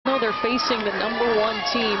they're facing the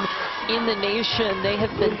 #1 team in the nation. They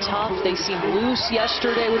have been tough. They seemed loose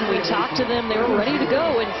yesterday when we talked to them. They were ready to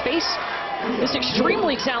go and face this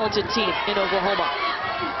extremely talented team in Oklahoma.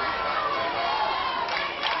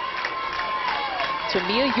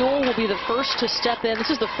 Tamia Ewell will be the first to step in. This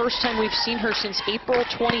is the first time we've seen her since April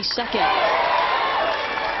 22nd.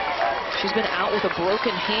 She's been out with a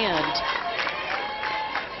broken hand.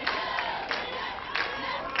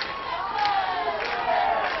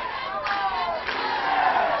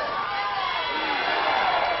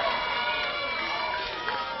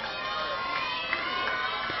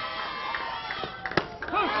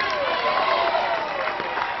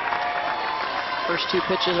 First two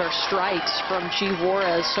pitches are strikes from G.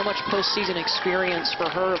 Juarez. So much postseason experience for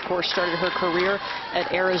her. Of course, started her career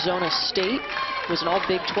at Arizona State. Was an all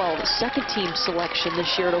Big 12 second team selection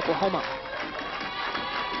this year at Oklahoma.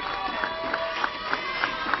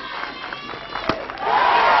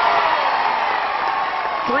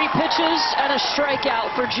 Three pitches and a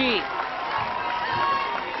strikeout for G.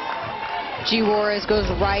 G. Juarez goes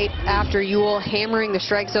right after Ewell, hammering the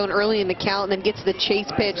strike zone early in the count, and then gets the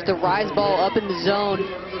chase pitch, the rise ball up in the zone.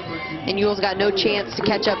 And Ewell's got no chance to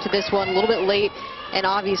catch up to this one, a little bit late, and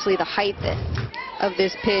obviously the height of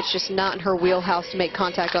this pitch just not in her wheelhouse to make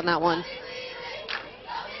contact on that one.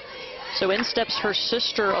 So in steps her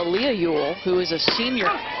sister, Aaliyah Ewell, who is a senior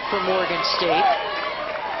for Morgan State.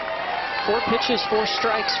 4 pitches, 4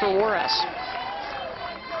 strikes for Juarez.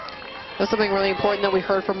 That's something really important that we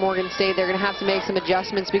heard from Morgan State. They're going to have to make some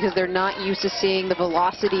adjustments because they're not used to seeing the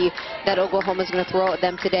velocity that Oklahoma's going to throw at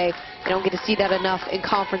them today. They don't get to see that enough in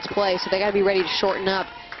conference play, so they got to be ready to shorten up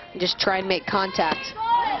and just try and make contact.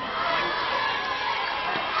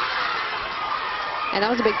 And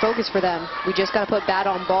that was a big focus for them. We just got to put bat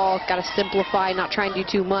on ball, got to simplify, not try and do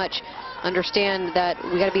too much. Understand that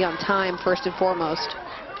we got to be on time first and foremost.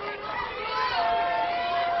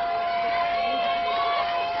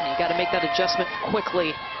 Got to make that adjustment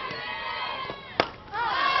quickly.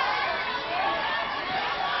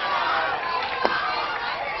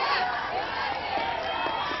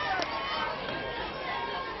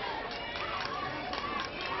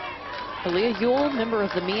 Aaliyah Ewell, member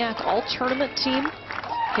of the MEAC All-Tournament team,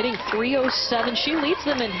 hitting .307. She leads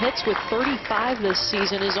them in hits with 35 this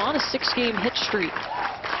season, is on a 6-game hit streak.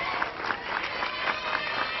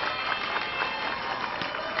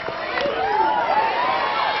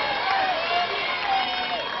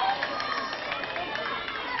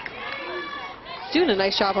 Doing a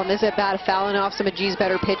nice job on this at bat, fouling off some of G's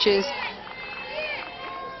better pitches.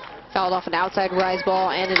 Fouled off an outside rise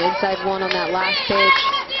ball and an inside one on that last pitch.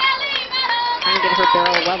 Trying to get her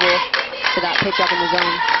barrel level to that pitch up in the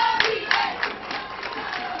zone.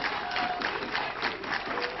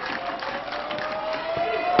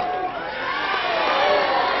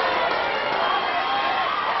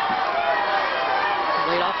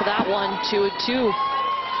 Laid off of that one, 2-2.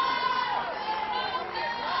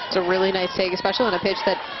 It's a really nice take, especially on a pitch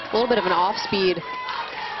that a little bit of an off-speed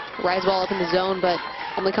rise ball up in the zone, but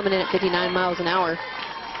only coming in at 59 miles an hour.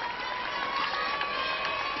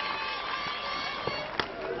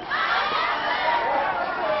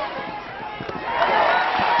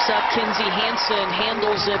 Pops up, Kinsey Hansen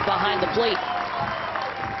handles it behind the plate.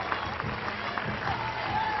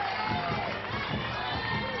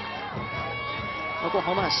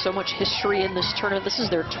 Oklahoma has so much history in this tournament. This is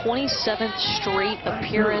their 27th straight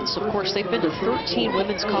appearance. Of course, they've been to 13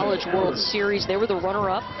 Women's College World Series. They were the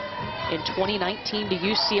runner-up in 2019 to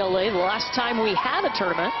UCLA, the last time we had a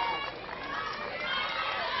tournament.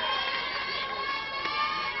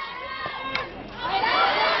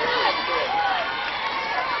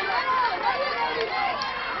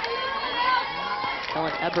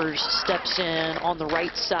 Ellen Ebers steps in on the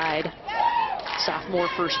right side, sophomore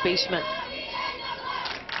first baseman.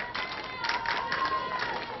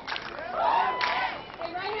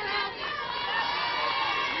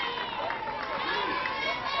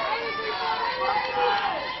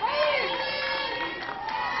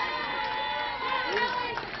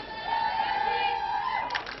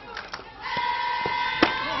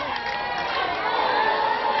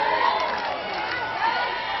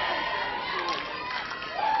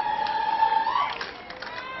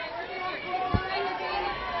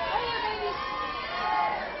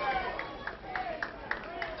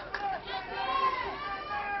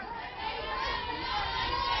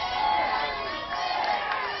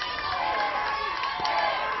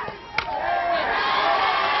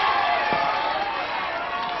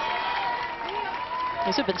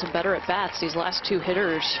 These have been some better at-bats, these last two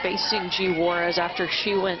hitters facing G. Juarez after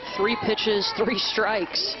she went 3 pitches, 3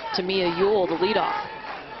 strikes. Tamia Ewell, the leadoff.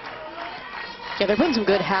 Yeah, they're putting some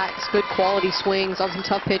good hacks, good quality swings on some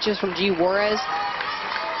tough pitches from G. Juarez.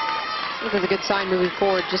 I think that's a good sign moving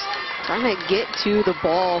forward. Just trying to get to the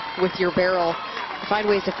ball with your barrel. Find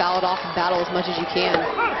ways to foul it off and battle as much as you can.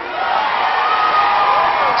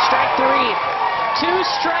 Strike 3. 2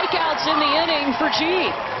 strikeouts in the inning for G.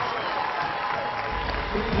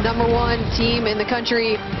 #1 team in the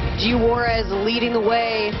country, G. Juarez leading the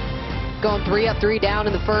way, going 3 up, 3 down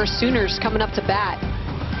in the first. Sooners coming up to bat.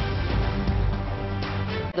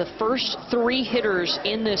 The first 3 hitters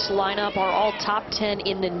in this lineup are all top 10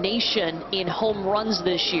 in the nation in home runs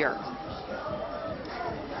this year.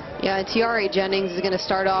 Yeah, and Tiare Jennings is going to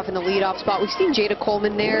start off in the leadoff spot. We've seen Jada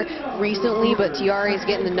Coleman there recently, but Tiare is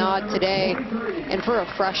getting the nod today. And for a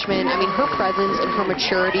freshman, I mean, her presence and her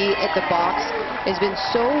maturity at the box has been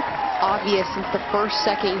so obvious since the first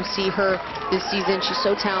second you see her this season. She's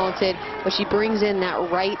so talented, but she brings in that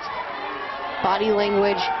right body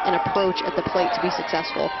language and approach at the plate to be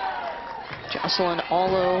successful. Jocelyn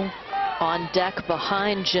Allo on deck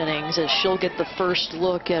behind Jennings as she'll get the first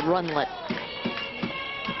look at Runlet.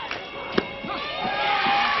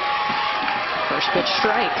 First pitch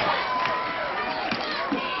strike.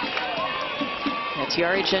 Yeah,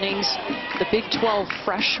 Tiare Jennings, the Big 12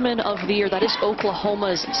 Freshman of the Year. That is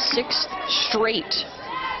Oklahoma's 6th straight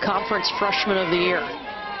Conference Freshman of the Year.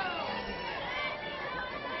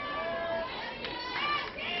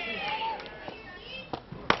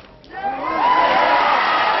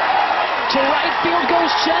 To right field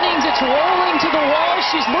goes Jennings. It's rolling to the wall.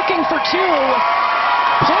 She's looking for 2.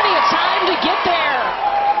 Plenty of time to get there.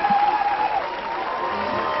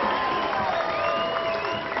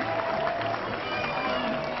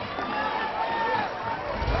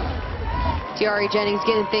 Tiare Jennings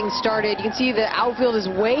getting things started. You can see the outfield is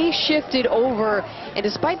way shifted over, and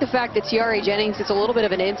despite the fact that Tiare Jennings gets a little bit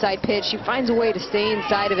of an inside pitch, she finds a way to stay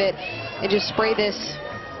inside of it and just spray this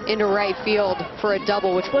into right field for a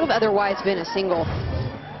double, which would have otherwise been a single.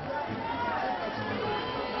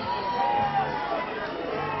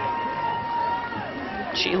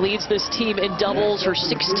 She leads this team in doubles, her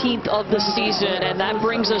 16th of the season, and that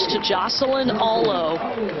brings us to Jocelyn Allo,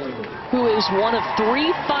 who is one of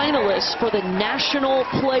 3 finalists for the National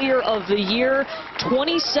Player of the Year.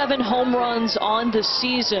 27 home runs on the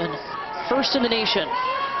season, first in the nation.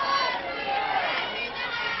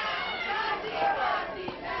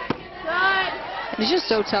 It's just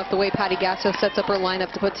so tough the way Patty Gasso sets up her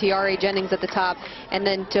lineup to put Tiare Jennings at the top and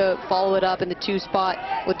then to follow it up in the 2 spot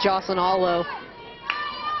with Jocelyn Allo.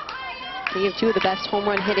 You have 2 of the best home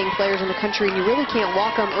run hitting players in the country, and you really can't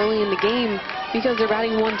walk them early in the game because they're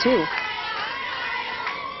batting 1-2.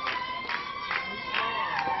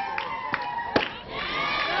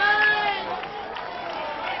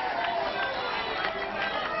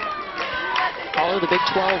 Allo, the Big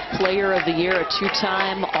 12 Player of the Year, a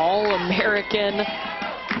 2-time All-American.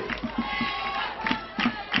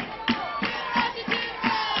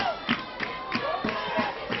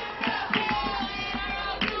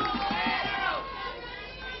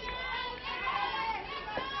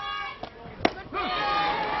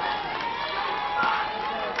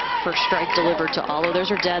 First strike delivered to Allo. There's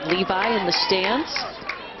her dad, Levi, in the stands.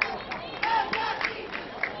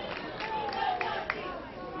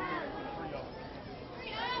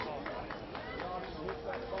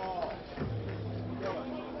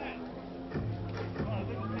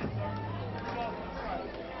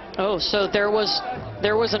 Oh, so there was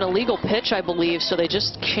an illegal pitch, I believe, so they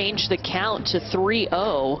just changed the count to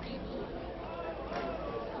 3-0.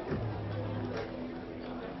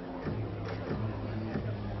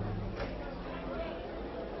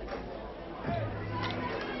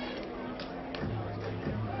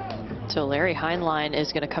 So Larry Heinlein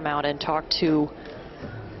is going to come out and talk to,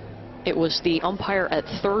 it was the umpire at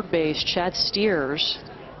third base, Chad Steers,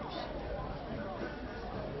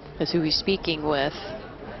 is who he's speaking with.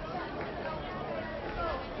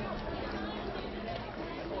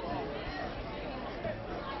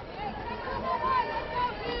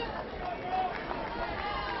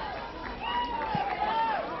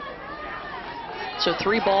 So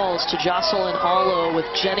 3 balls to Jocelyn Allo with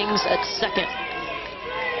Jennings at second.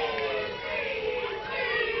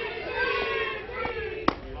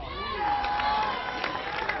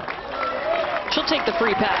 She'll take the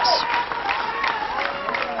free pass.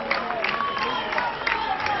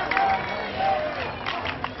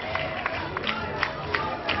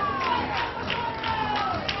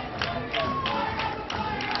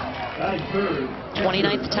 Third.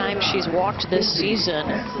 29th time she's walked this season.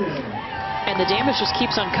 And the damage just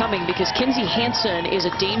keeps on coming because Kinsey Hansen is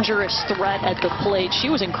a dangerous threat at the plate. She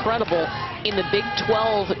was incredible in the Big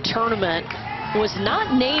 12 tournament was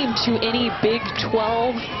not named to any Big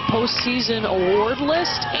 12 postseason award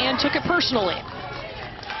list and took it personally.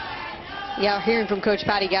 Yeah, hearing from Coach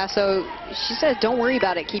Patty Gasso, she said, don't worry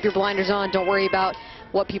about it. Keep your blinders on. Don't worry about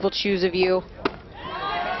what people choose of you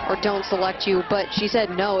or don't select you. But she said,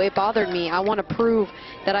 no, it bothered me. I want to prove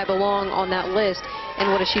that I belong on that list. And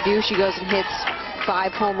what does she do? She goes and hits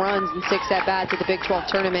 5 home runs and 6 at-bats at the Big 12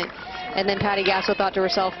 tournament. And then Patty Gasso thought to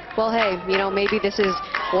herself, well, hey, you know, maybe this is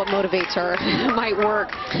what motivates her. It might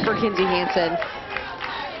work for Kinzie Hansen.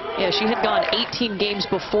 Yeah, she had gone 18 games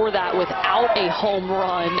before that without a home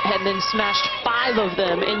run and then smashed 5 of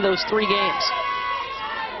them in those 3 games.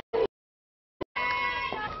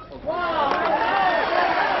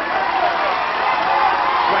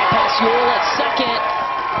 Right past Ewell at second.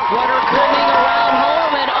 Runner coming around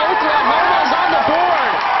home, and Oklahoma's on the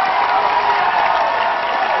board.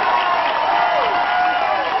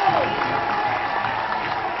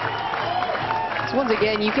 Once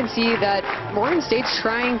again, you can see that Morgan State's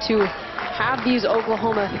trying to have these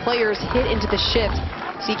Oklahoma players hit into the shift.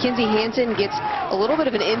 See, Kinzie Hansen gets a little bit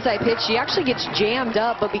of an inside pitch. She actually gets jammed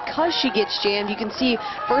up, but because she gets jammed, you can see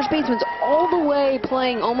first baseman's all the way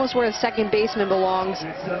playing almost where a second baseman belongs.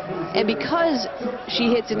 And because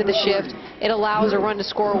she hits into the shift, it allows a run to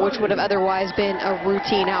score, which would have otherwise been a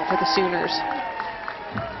routine out for the Sooners.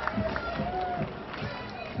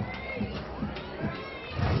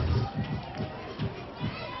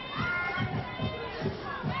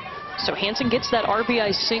 So Hansen gets that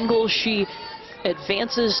RBI single. She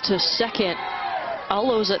advances to second.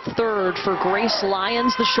 Allo's at third for Grace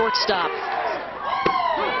Lyons, the shortstop.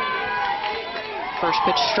 First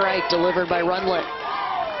pitch strike delivered by Runlet.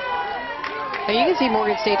 And you can see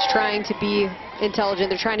Morgan State's trying to be intelligent.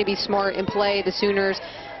 They're trying to be smart and play the Sooners.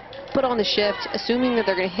 Put on the shift, assuming that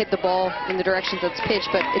they're going to hit the ball in the direction that's pitched,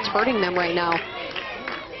 but it's hurting them right now.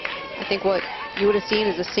 I think what you would have seen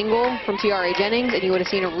is a single from Tiare Jennings, and you would have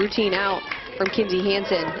seen a routine out from Kinzie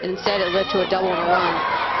Hansen. And instead, it led to a double and a run.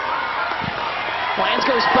 Lyons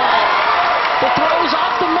goes ball. The throw's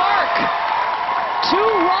off the mark.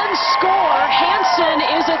 2-run score. Hansen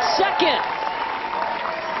is at second.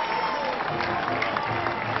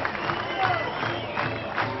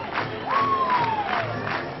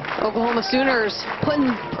 Oklahoma Sooners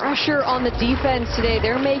putting pressure on the defense today.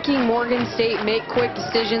 They're making Morgan State make quick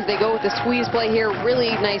decisions. They go with the squeeze play here,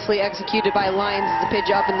 really nicely executed by Lyons as the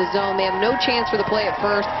pitch up in the zone. They have no chance for the play at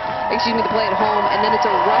first, the play at home, and then it's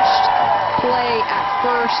a rushed play at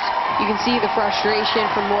first. You can see the frustration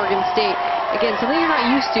from Morgan State. Again, something you're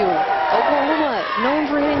not used to. Oklahoma, known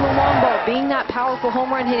for hitting the long ball, being that powerful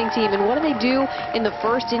home run hitting team. And what do they do in the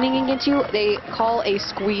first inning against you? They call a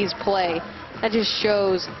squeeze play. That just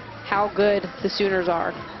shows how good the Sooners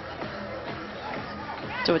are.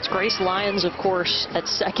 So it's Grace Lyons, of course, at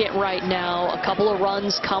second right now. A couple of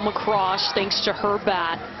runs come across thanks to her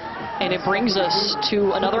bat. And it brings us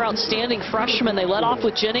to another outstanding freshman. They led off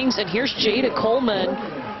with Jennings, and here's Jada Coleman,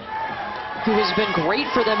 who has been great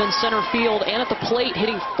for them in center field and at the plate,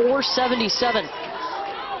 hitting .477.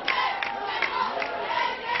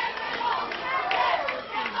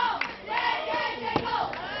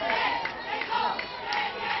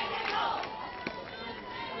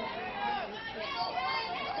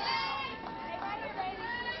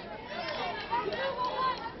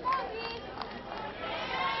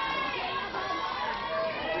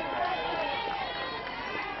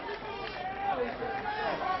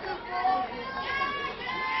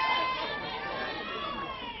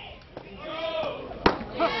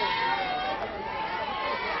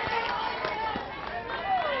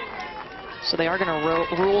 So they are going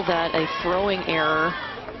to rule that a throwing error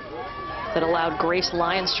that allowed Grace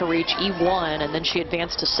Lyons to reach E1, and then she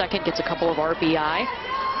advanced to second, gets a couple of RBI.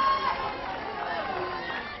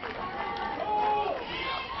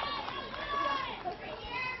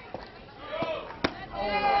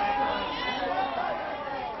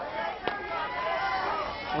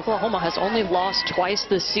 Oklahoma has only lost twice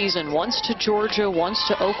this season, once to Georgia, once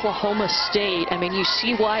to Oklahoma State. I mean, you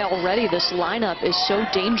see why already this lineup is so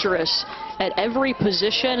dangerous at every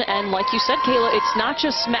position. And like you said, Kayla, it's not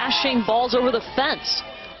just smashing balls over the fence.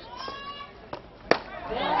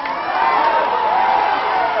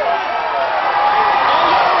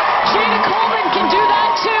 Jada Coleman can do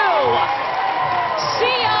that too.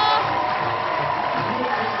 See ya.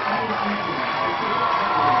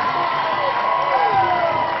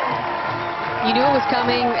 You knew it was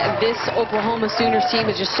coming. This Oklahoma Sooners team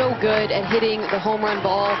is just so good at hitting the home run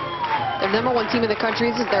ball. The #1 team in the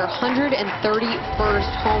country. This is their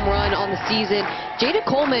 131st home run on the season. Jada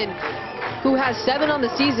Coleman who has 7 on the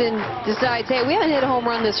season, decides, hey, we haven't hit a home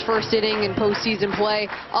run this first inning in postseason play.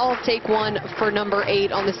 I'll take one for number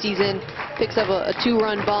 8 on the season. Picks up a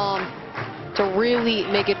 2-run bomb to really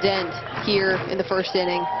make a dent here in the first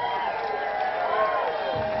inning.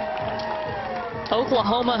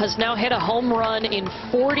 Oklahoma has now hit a home run in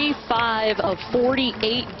 45 of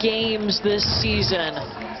 48 games this season.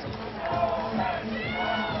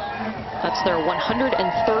 That's their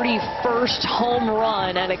 131st home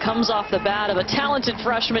run, and it comes off the bat of a talented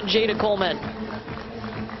freshman, Jada Coleman.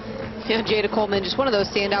 Yeah, Jada Coleman, just one of those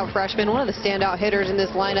standout freshmen, one of the standout hitters in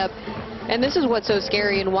this lineup. And this is what's so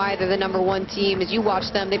scary and why they're the #1 team. As you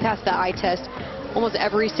watch them, they pass the eye test. Almost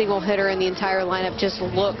every single hitter in the entire lineup just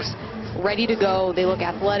looks ready to go. They look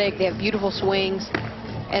athletic. They have beautiful swings.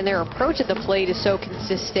 And their approach at the plate is so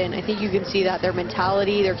consistent. I think you can see that their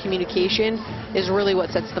mentality, their communication is really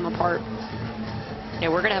what sets them apart. Yeah,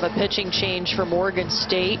 we're going to have a pitching change for Morgan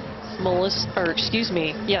State. Melissa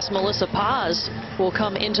Paz will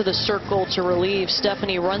come into the circle to relieve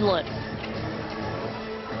Stephanie Runlet.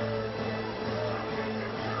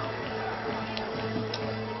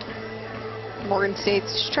 Morgan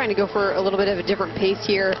State's just trying to go for a little bit of a different pace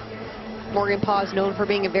here. Morgan Paz known for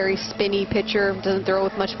being a very spinny pitcher, doesn't throw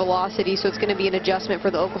with much velocity, so it's going to be an adjustment for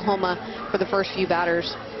the Oklahoma for the first few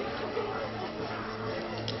batters.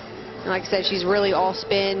 And like I said, she's really all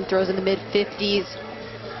spin, throws in the mid-50s.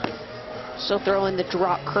 She'll throw in the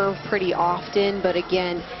drop curve pretty often, but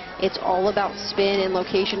again, it's all about spin and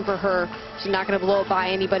location for her. She's not going to blow it by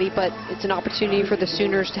anybody, but it's an opportunity for the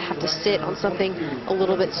Sooners to have to sit on something a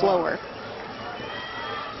little bit slower.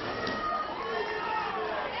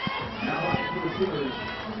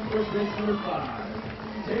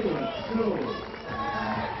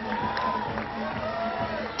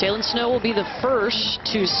 Taylon Snow will be the first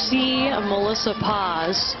to see Melissa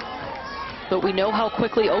Paz, but we know how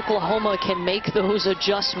quickly Oklahoma can make those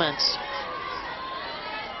adjustments.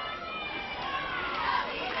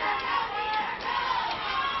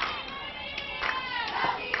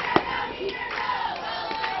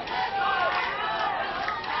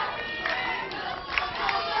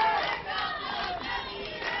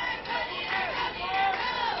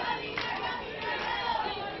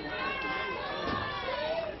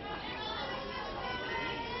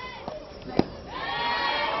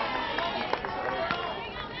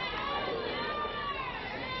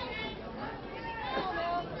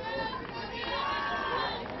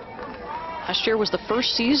 Last year was the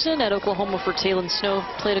first season at Oklahoma for Taylon Snow.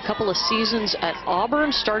 Played a couple of seasons at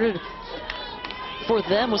Auburn. Started for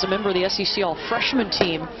them, was a member of the SEC All-Freshman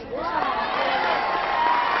team.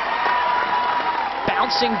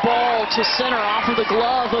 Bouncing ball to center off of the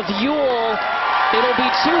glove of Ewell. It'll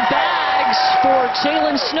be 2 bags for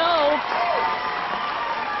Taylon Snow.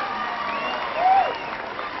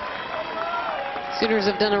 Sooners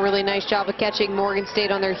have done a really nice job of catching Morgan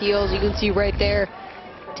State on their heels. You can see right there,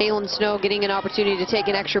 Taylon Snow getting an opportunity to take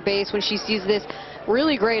an extra base when she sees this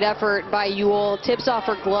really great effort by Ewell. Tips off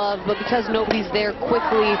her glove, but because nobody's there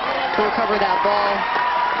quickly to recover that ball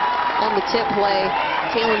on the tip play,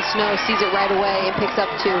 Taylon Snow sees it right away and picks up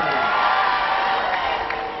 2.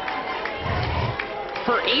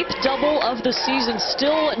 Her 8th double of the season,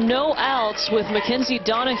 still no outs with Mackenzie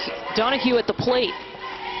Donahue at the plate.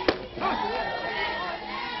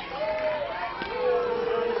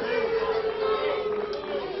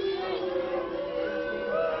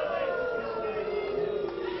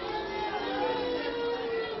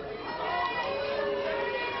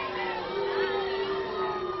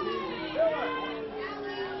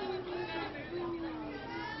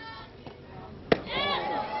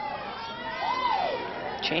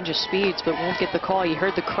 Change of speeds, but won't get the call. You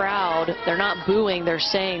heard the crowd. They're not booing. They're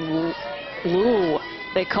saying Lou.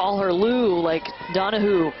 They call her Lou, like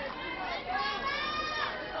Donahue.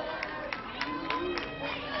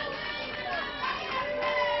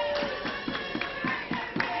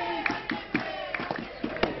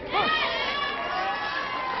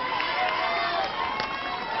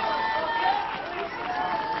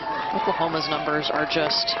 Oklahoma's numbers are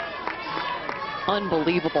just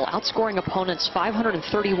unbelievable. Outscoring opponents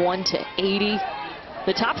 531 to 80.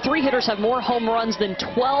 The top 3 hitters have more home runs than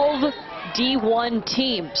 12 D1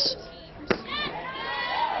 teams.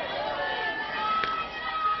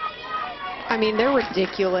 I mean, they're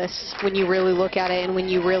ridiculous when you really look at it and when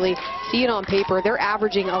you really see it on paper. They're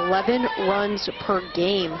averaging 11 runs per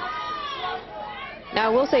game. Now, I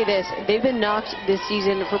will say this. They've been knocked this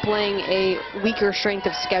season for playing a weaker strength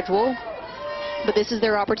of schedule. But this is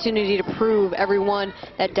their opportunity to prove everyone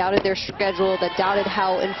that doubted their schedule, that doubted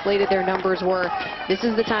how inflated their numbers were. This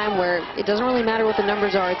is the time where it doesn't really matter what the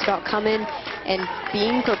numbers are. It's about coming and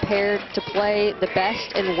being prepared to play the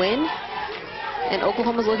best and win. And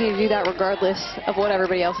Oklahoma's looking to do that regardless of what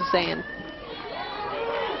everybody else is saying.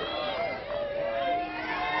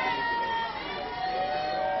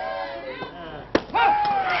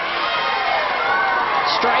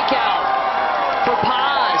 Strikeout for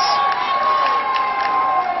Paz.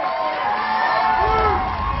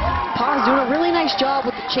 Paz doing a really nice job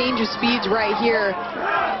with the change of speeds right here.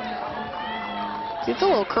 See, it's a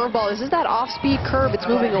little curveball. This is that off-speed curve. It's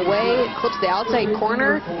moving away. It clips the outside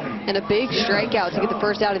corner. And a big strikeout to get the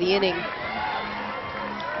first out of the inning.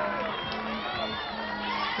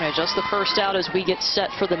 Right, just the first out as we get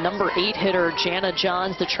set for the number 8 hitter, Jana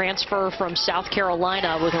Johns, the transfer from South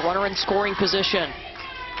Carolina, with a runner in scoring position.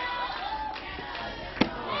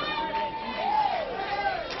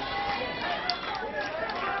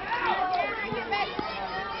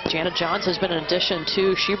 Jana Johns has been an addition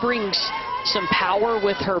too. She brings some power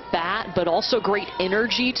with her bat, but also great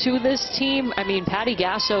energy to this team. I mean, Patty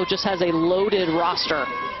Gasso just has a loaded roster.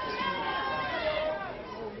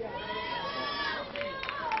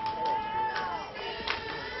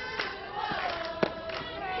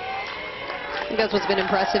 I think that's what's been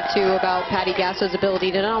impressive too about Patty Gasso's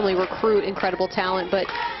ability to not only recruit incredible talent, but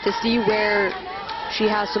to see where she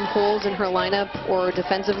has some holes in her lineup or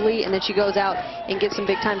defensively, and then she goes out and gets some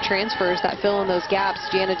big-time transfers that fill in those gaps.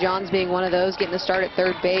 Jana Johns being one of those, getting a start at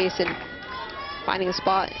third base and finding a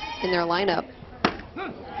spot in their lineup.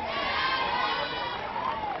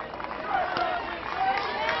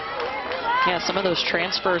 Yeah, some of those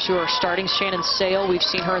transfers who are starting. Shannon Sale, we've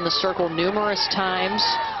seen her in the circle numerous times.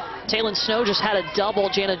 Taylon Snow just had a double.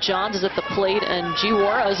 Jana Johns is at the plate, and G.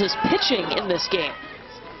 Juarez is pitching in this game.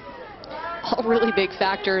 All really big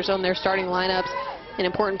factors on their starting lineups and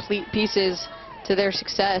important pieces to their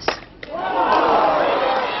success.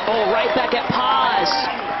 Oh, right back at Paz.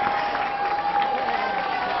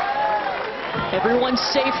 Everyone's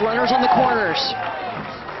safe, runners on the corners.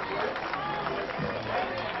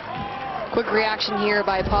 Quick reaction here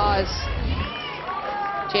by Paz.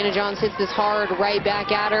 Jana Johns hits this hard right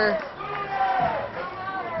back at her.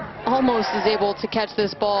 Almost is able to catch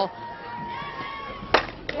this ball.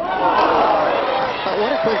 But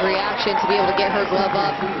what a quick reaction to be able to get her glove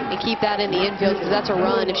up and keep that in the infield, because that's a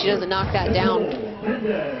run if she doesn't knock that down.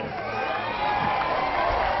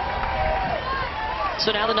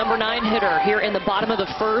 So now the number 9 hitter here in the bottom of the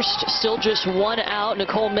first, still just 1 out.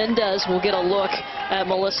 Nicole Mendez will get a look at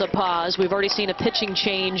Melissa Paz. We've already seen a pitching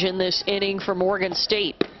change in this inning for Morgan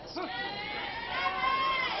State.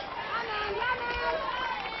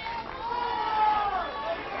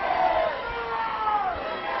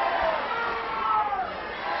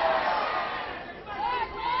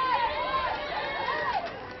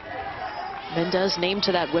 Mendez named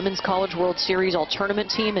to that Women's College World Series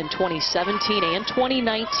All-Tournament team in 2017 and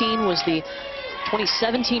 2019, was the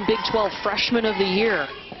 2017 Big 12 Freshman of the Year.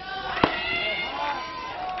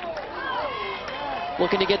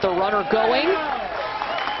 Looking to get the runner going.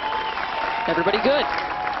 Everybody good.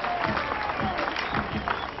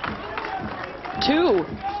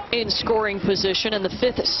 2 in scoring position, and the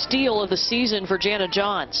 5th steal of the season for Jana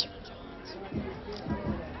Johns.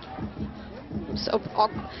 So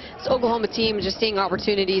this Oklahoma team is just seeing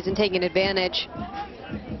opportunities and taking advantage.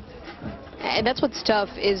 And that's what's tough,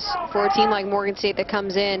 is for a team like Morgan State that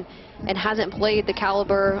comes in and hasn't played the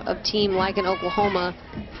caliber of team like in Oklahoma.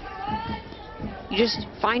 You just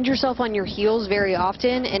find yourself on your heels very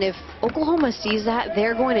often, and if Oklahoma sees that,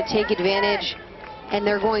 they're going to take advantage and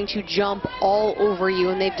they're going to jump all over you,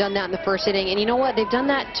 and they've done that in the first inning. And you know what? They've done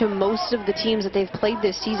that to most of the teams that they've played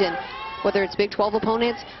this season, whether it's Big 12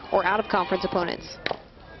 opponents or out-of-conference opponents.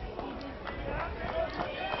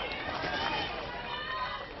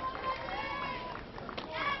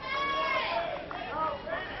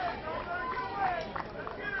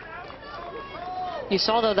 You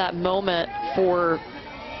saw, though, that moment for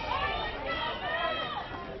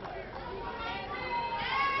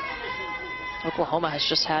Oklahoma has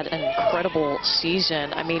just had an incredible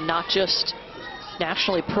season. I mean, not just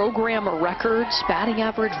nationally, program records, batting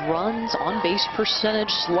average, runs, on-base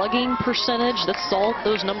percentage, slugging percentage. That's all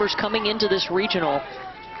those numbers coming into this regional.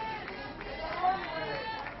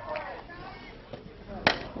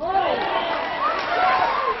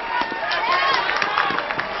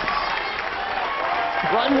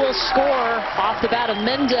 Run will score off the bat of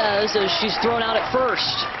Mendez as she's thrown out at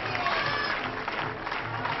first.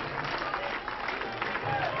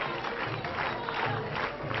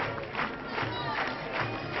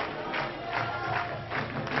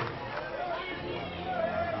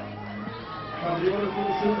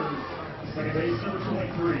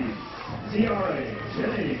 Tiare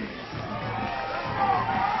Jennings.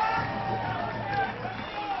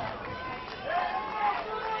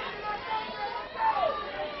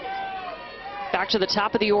 Back to the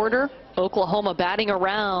top of the order, Oklahoma batting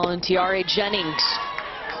around, Tiare Jennings.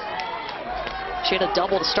 She had a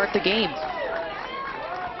double to start the game.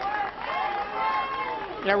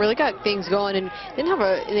 I really got things going and didn't have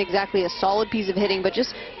exactly a solid piece of hitting, but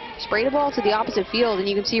just sprayed a ball to the opposite field. And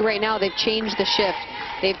you can see right now they've changed the shift.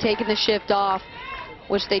 They've taken the shift off,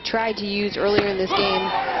 which they tried to use earlier in this game.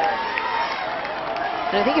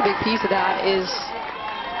 And I think a big piece of that is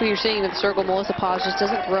who you're seeing in the circle. Melissa Paz just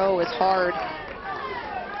doesn't throw as hard.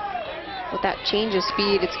 With that change of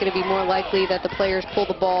speed, it's going to be more likely that the players pull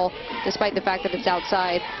the ball, despite the fact that it's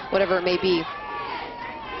outside, whatever it may be.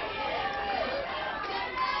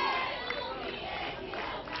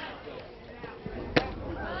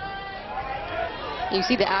 You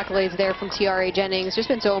see the accolades there from Tiare Jennings. Just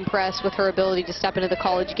been so impressed with her ability to step into the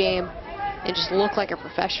college game and just look like a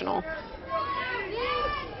professional.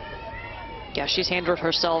 Yeah, she's handled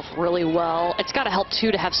herself really well. It's got to help,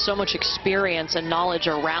 too, to have so much experience and knowledge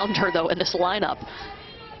around her, though, in this lineup.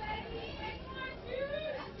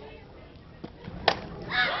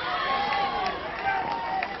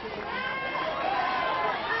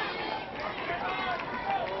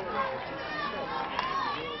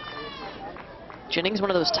 Jennings, one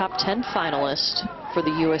of those top 10 finalists for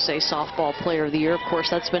the USA Softball Player of the Year. Of course,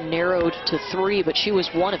 that's been narrowed to 3, but she was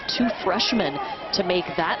one of 2 freshmen to make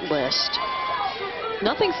that list.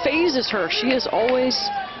 Nothing phases her. She is always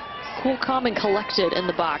cool, calm, and collected in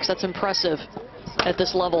the box. That's impressive at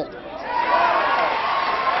this level.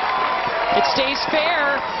 It stays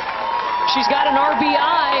fair. She's got an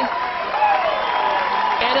RBI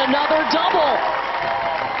and another double.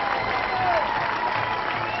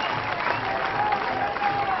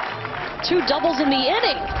 Two doubles in the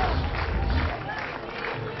inning.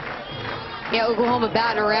 Yeah, Oklahoma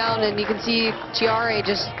batting around, and you can see Tiare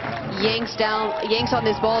just yanks on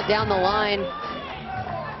this ball down the line.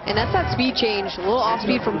 And that's that speed change, a little off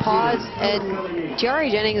speed from Paz, and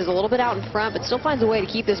Tiare Jennings is a little bit out in front, but still finds a way to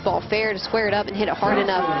keep this ball fair, to square it up and hit it hard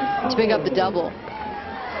enough to pick up the double.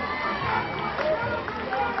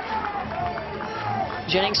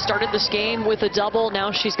 Jennings started this game with a double.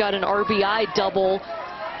 Now she's got an RBI double.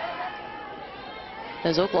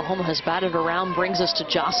 As Oklahoma has batted around, brings us to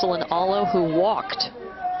Jocelyn Allo, who walked.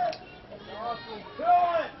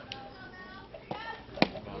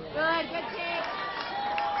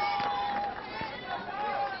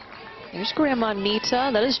 There's Grandma Nita.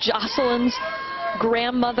 That is Jocelyn's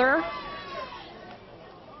grandmother.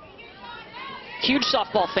 Huge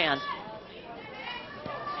softball fan.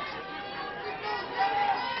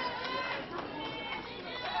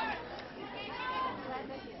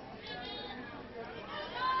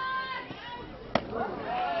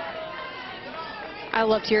 I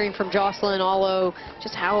loved hearing from Jocelyn Allo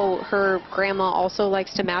just how her grandma also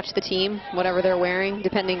likes to match the team, whatever they're wearing,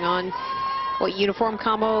 depending on what uniform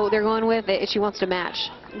combo they're going with. She wants to match.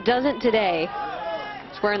 Doesn't today.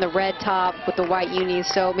 She's wearing the red top with the white unis,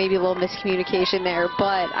 so maybe a little miscommunication there.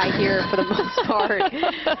 But I hear for the most part,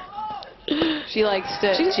 she likes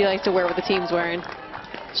to wear what the team's wearing.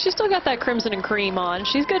 She's still got that crimson and cream on.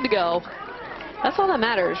 She's good to go. That's all that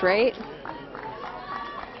matters, right?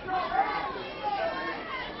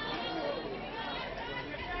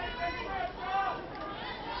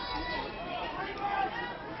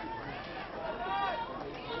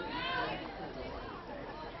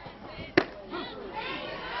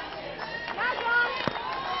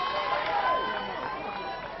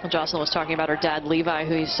 Jocelyn was talking about her dad, Levi,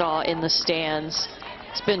 who you saw in the stands.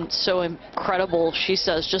 It's been so incredible, she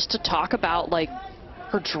says, just to talk about, like,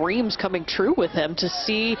 her dreams coming true with him, to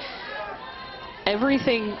see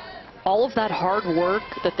everything, all of that hard work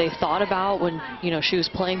that they thought about when, you know, she was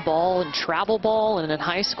playing ball and travel ball and in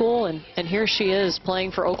high school, and here she is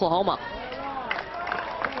playing for Oklahoma.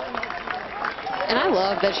 And I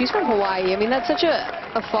love that she's from Hawaii. I mean, that's such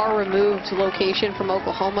a far removed location from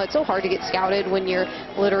Oklahoma. It's so hard to get scouted when you're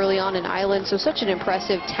literally on an island. So such an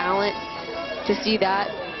impressive talent to see that.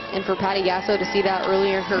 And for Patty Gasso to see that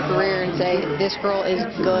earlier in her career and say, this girl is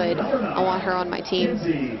good. I want her on my team.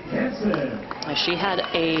 She had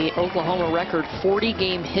a Oklahoma record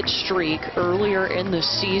 40-game hit streak earlier in the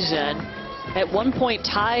season. At one point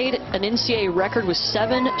tied an NCAA record with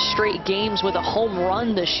 7 straight games with a home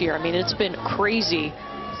run this year. I mean, it's been crazy.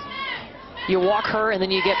 You walk her and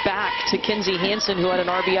then you get back to Kinsey Hansen, who had an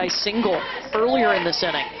RBI single earlier in this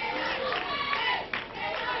inning.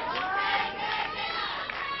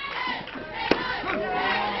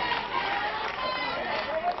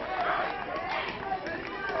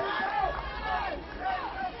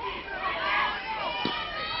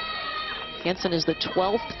 Hansen is the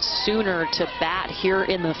 12th Sooner to bat here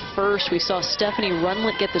in the first. We saw Stephanie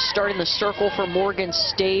Runlet get the start in the circle for Morgan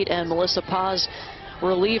State, and Melissa Paz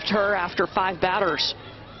relieved her after 5 batters.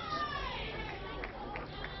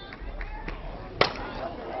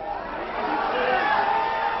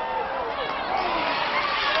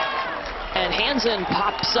 And Hansen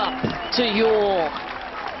pops up to Ewell.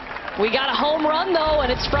 We got a home run, though,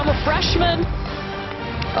 and it's from a freshman.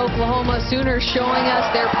 Oklahoma Sooners showing us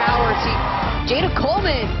their power. See, Jada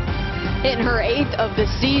Coleman hitting her 8th of the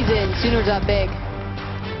season. Sooners up big.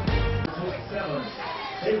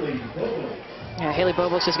 Yeah, Haley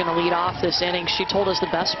Bobos is going to lead off this inning. She told us the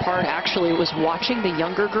best part actually was watching the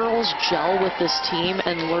younger girls gel with this team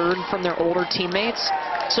and learn from their older teammates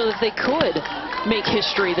so that they could make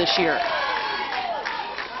history this year.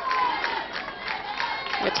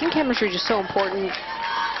 Yeah, team chemistry is just so important.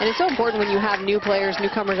 And it's so important when you have new players,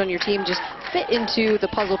 newcomers on your team, just fit into the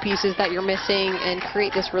puzzle pieces that you're missing and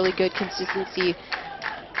create this really good consistency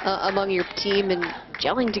among your team and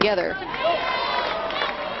gelling together.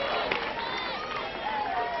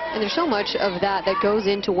 And there's so much of that goes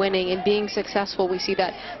into winning and being successful. We see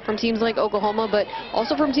that from teams like Oklahoma, but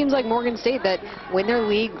also from teams like Morgan State that win their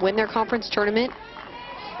league, win their conference tournament,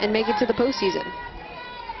 and make it to the postseason.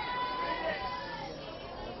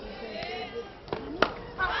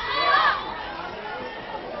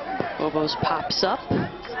 Bobos pops up,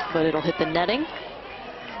 but it'll hit the netting.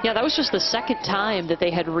 Yeah, that was just the second time that they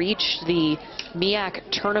had reached the MEAC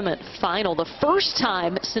tournament final. The first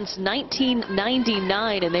time since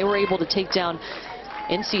 1999, and they were able to take down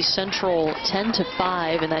NC Central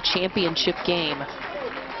 10-5 in that championship game.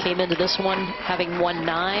 Came into this one having won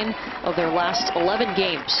 9 of their last 11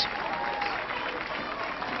 games.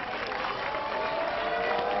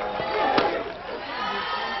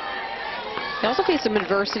 They also faced some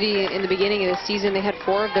adversity in the beginning of the season. They had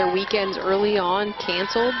 4 of their weekends early on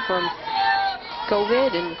canceled from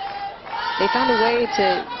COVID, and they found a way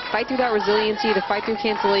to fight through that resiliency, to fight through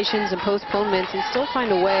cancellations and postponements, and still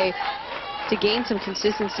find a way to gain some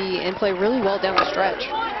consistency and play really well down the stretch.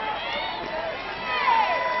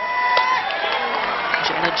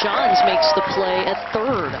 Jana Johns makes the play at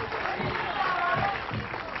third.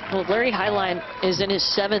 Well, Larry Highline is in his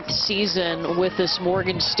 7th season with this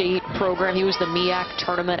Morgan State program. He was the MEAC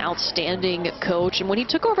tournament outstanding coach. And when he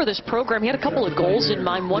took over this program, he had a couple of goals in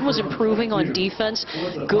mind. One was improving on defense,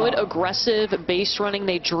 good, aggressive base running.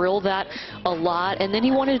 They drill that a lot. And then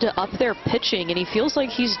he wanted to up their pitching, and he feels like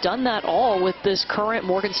he's done that all with this current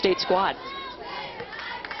Morgan State squad.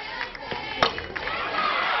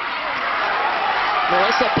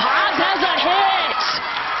 Melissa Paz has a hit.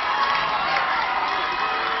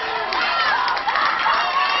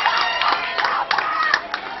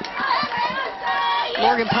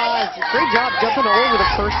 Morgan Paz, great job jumping over the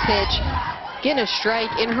first pitch, getting a strike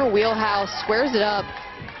in her wheelhouse, squares it up,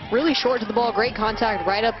 really short to the ball, great contact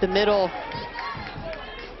right up the middle.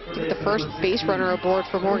 Get the first base runner aboard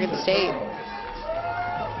for Morgan State.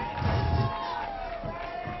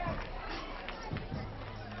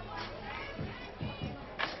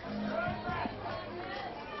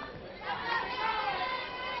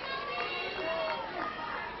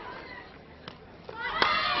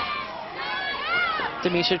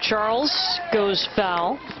 Demisha Charles goes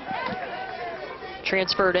foul.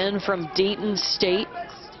 Transferred in from Dayton State.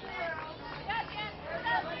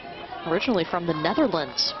 Originally from the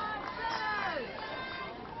Netherlands.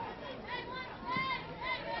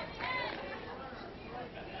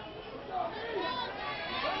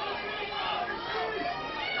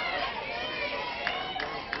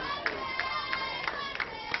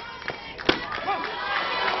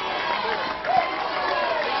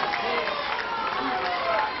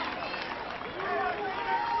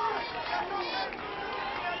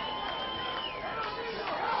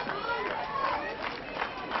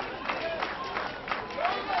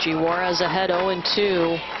 G. Juarez ahead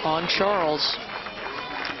 0-2 on Charles.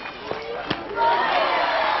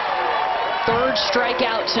 Third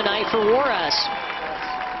strikeout tonight for Juarez.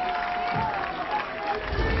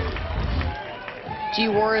 G.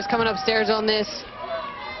 Juarez coming upstairs on this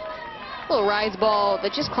little rise ball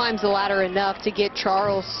that just climbs the ladder enough to get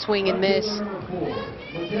Charles swing and miss.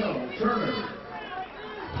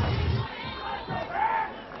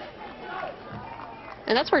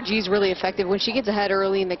 And that's where G's really effective. When she gets ahead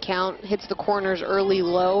early in the count, hits the corners early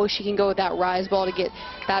low, she can go with that rise ball to get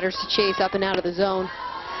batters to chase up and out of the zone.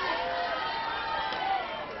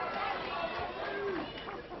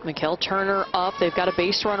 Mikkel Turner up. They've got a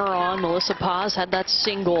base runner on. Melissa Paz had that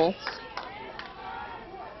single.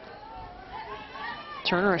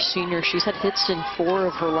 Turner, a senior, she's had hits in 4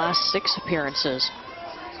 of her last 6 appearances.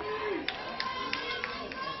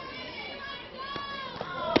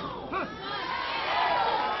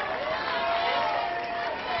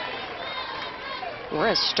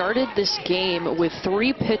 Juarez started this game with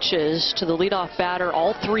 3 pitches to the leadoff batter.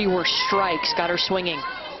 All 3 were strikes, got her swinging.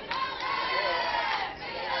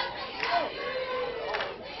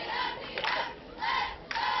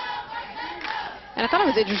 And I thought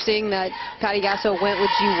it was interesting that Patty Gasso went with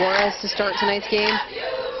G. Juarez to start tonight's game.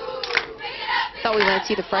 Thought we might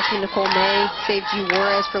see the freshman Nicole May save G.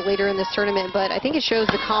 Juarez for later in this tournament, but I think it shows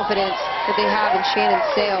the confidence that they have in Shannon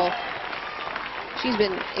Sale. She's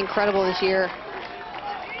been incredible this year.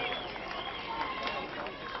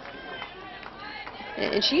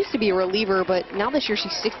 And she used to be a reliever, but now this year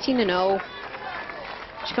she's 16-0.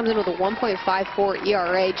 She comes in with a 1.54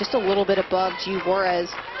 ERA, just a little bit above G.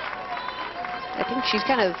 Juarez. I think she's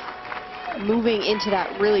kind of moving into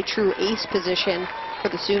that really true ace position for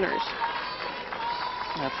the Sooners.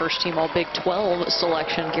 First team all Big 12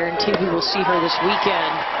 selection. Guaranteed we will see her this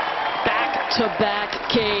weekend. Back-to-back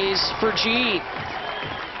Ks for G.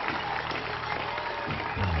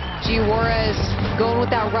 G. Juarez going with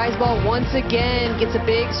that rise ball once again. Gets a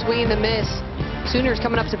big swing and a miss. Sooners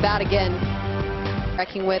coming up to bat again.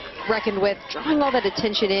 Reckoned with, drawing all that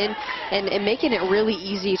attention in and making it really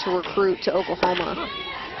easy to recruit to Oklahoma.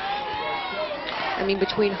 I mean,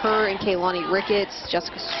 between her and Kaylani Ricketts,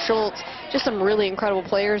 Jessica Schultz, just some really incredible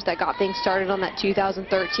players that got things started on that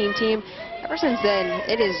 2013 team. Ever since then,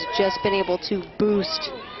 it has just been able to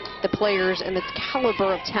boost the players and the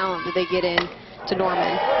caliber of talent that they get in to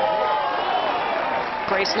Norman.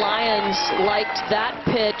 Grace Lyons liked that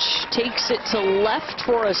pitch, takes it to left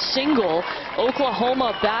for a single.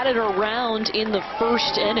 Oklahoma batted around in the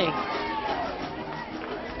first inning.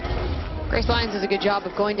 Grace Lyons does a good job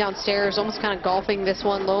of going downstairs, almost kind of golfing this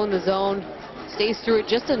one low in the zone. Stays through it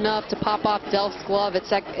just enough to pop off Delph's glove at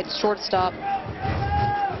shortstop.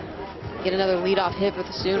 Get another leadoff hit with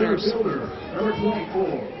the Sooners. Fielder, number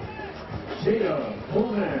 24, Jada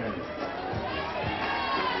Coleman.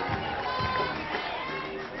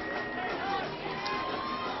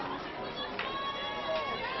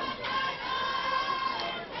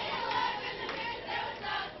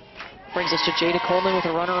 Brings us to Jada Coleman with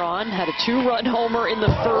a runner on. Had a 2-run homer in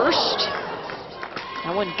the first.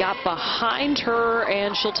 That one got behind her,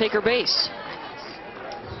 and she'll take her base.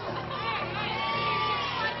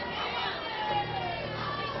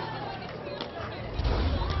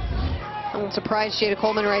 I'm surprised Jada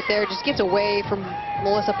Coleman right there just gets away from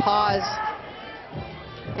Melissa Paz.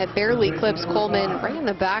 That barely clips Coleman right in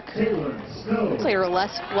the back. Looks like her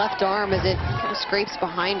left arm as it kind of scrapes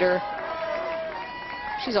behind her.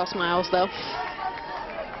 She's all smiles, though.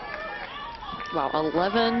 Wow,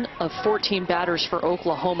 11 of 14 batters for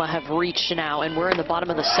Oklahoma have reached now, and we're in the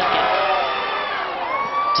bottom of the second.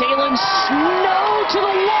 Taylon Snow to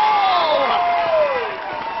the wall!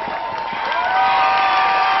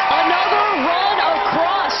 Another run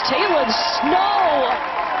across. Taylon Snow!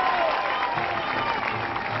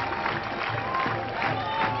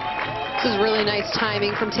 This is really nice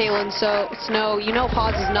timing from Taylon Snow. You know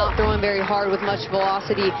Paz is not throwing very hard with much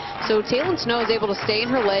velocity, so Taylon Snow is able to stay in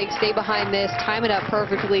her legs, stay behind this, time it up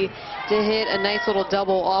perfectly to hit a nice little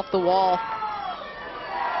double off the wall.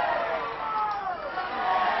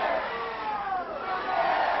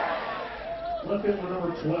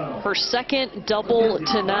 Her second double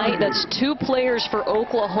tonight. That's 2 players for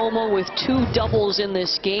Oklahoma with 2 doubles in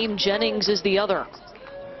this game. Jennings is the other.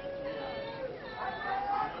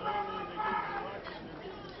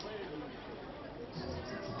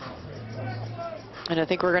 And I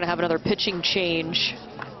think we're going to have another pitching change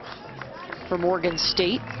for Morgan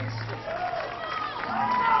State.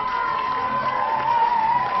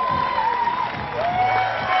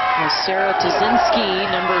 And Sarah Tazinski,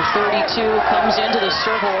 number 32, comes into the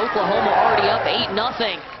circle. Oklahoma already up 8-0.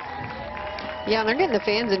 Yeah, and they're getting the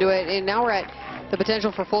fans into it. And now we're at the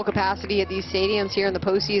potential for full capacity at these stadiums here in the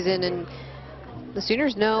postseason. And the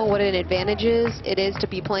Sooners know what an advantage it is to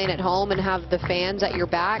be playing at home and have the fans at your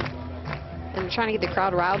back. And trying to get the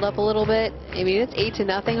crowd riled up a little bit. I mean, it's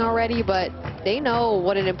 8-0 already, but they know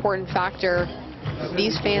what an important factor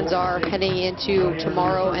these fans are heading into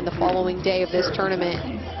tomorrow and the following day of this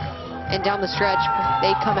tournament. And down the stretch,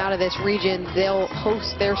 they come out of this region, they'll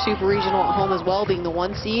host their super regional at home as well, being the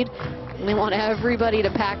 1 seed. And they want everybody to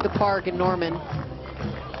pack the park in Norman.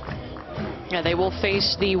 Yeah, they will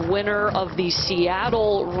face the winner of the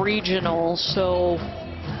Seattle Regional, so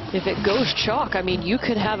if it goes chalk, I mean, you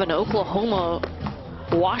could have an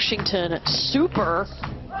Oklahoma-Washington super,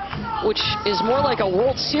 which is more like a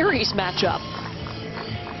World Series matchup.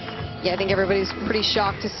 Yeah, I think everybody's pretty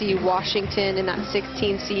shocked to see Washington in that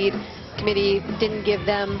 16 seed. Committee didn't give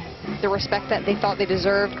them the respect that they thought they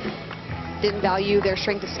deserved. Didn't value their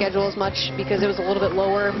strength of schedule as much because it was a little bit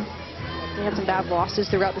lower. They had some bad losses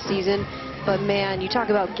throughout the season. But man, you talk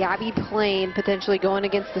about Gabby Plain potentially going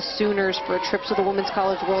against the Sooners for a trip to the Women's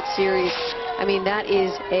College World Series. I mean, that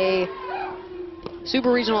is a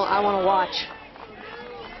super regional I want to watch.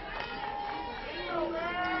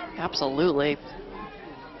 Absolutely.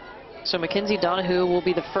 So Mackenzie Donahue will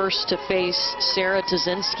be the first to face Sarah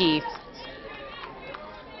Tazinski.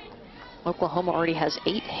 Oklahoma already has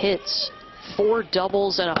 8 hits, 4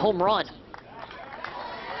 doubles, and a home run.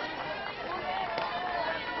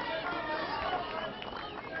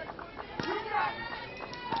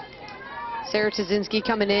 Sarah Tazinski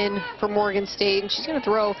coming in for Morgan State, and she's going to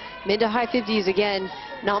throw mid to high 50s again.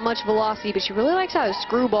 Not much velocity, but she really likes how to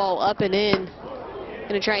screwball up and in.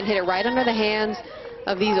 Going to try and hit it right under the hands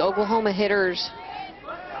of these Oklahoma hitters.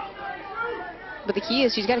 But the key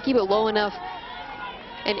is she's got to keep it low enough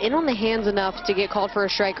and in on the hands enough to get called for a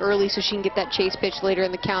strike early so she can get that chase pitch later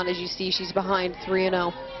in the count. As you see, she's behind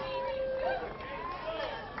 3-0.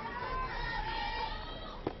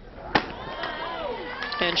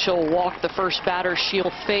 And she'll walk the first batter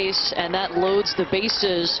she'll face, and that loads the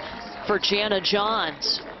bases for Jana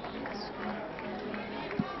Johns.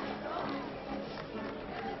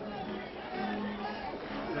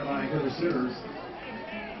 For the Sooners,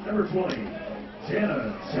 number 20,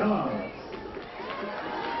 Jana Johns.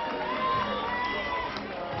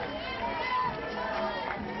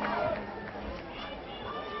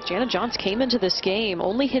 Jana Johns came into this game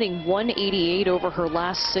only hitting 188 over her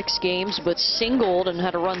last 6 games, but singled and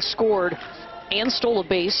had a run scored and stole a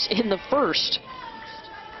base in the first.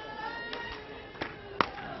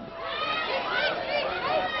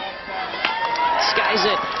 Skies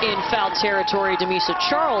it in foul territory. Demisa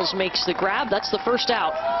Charles makes the grab. That's the first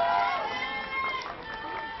out.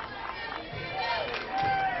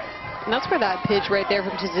 And that's where that pitch right there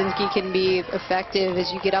from Tazinski can be effective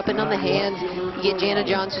as you get up and on the hands. You get Jana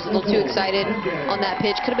Johns who's a little too excited on that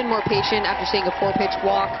pitch. Could have been more patient after seeing a 4-pitch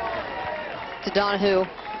walk to Donahue.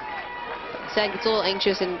 Instead gets a little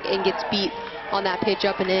anxious and gets beat on that pitch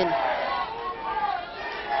up and in.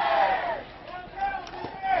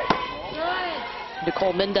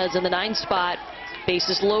 Nicole Mendez in the 9 spot.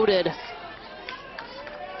 Bases loaded.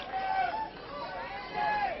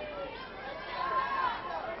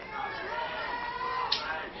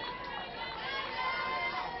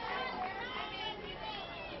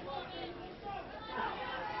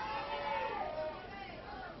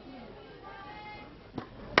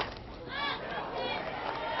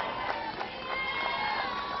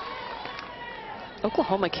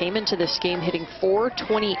 Oklahoma came into this game hitting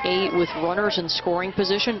 .428 with runners in scoring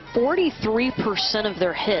position. 43% of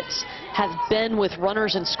their hits have been with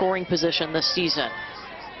runners in scoring position this season.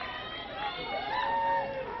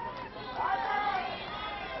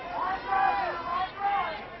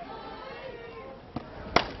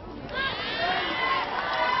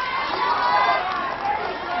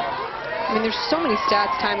 I mean, there's so many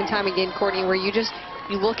stats time and time again, Courtney, where you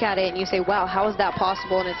look at it and you say, wow, how is that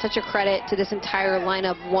possible? And it's such a credit to this entire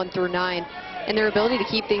lineup 1 through 9 and their ability to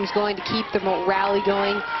keep things going, to keep the rally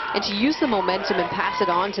going, and to use the momentum and pass it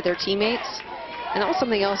on to their teammates. And that was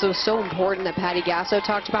something else that was so important that Patty Gasso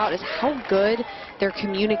talked about, is how good their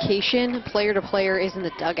communication player to player is in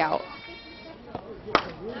the dugout.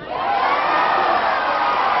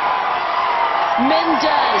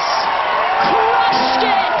 Mendez crushed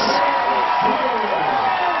it!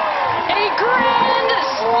 A grand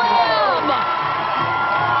slam!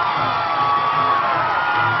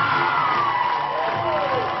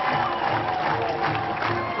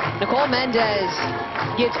 Nicole Mendez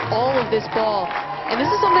gets all of this ball. And this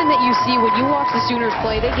is something that you see when you watch the Sooners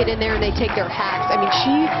play. They get in there and they take their hacks. I mean,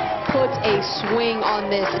 she puts a swing on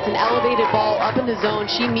this. It's an elevated ball up in the zone.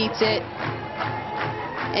 She meets it.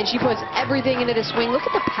 And she puts everything into the swing. Look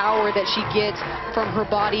at the power that she gets from her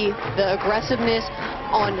body, the aggressiveness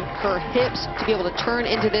on her hips to be able to turn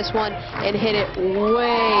into this one and hit it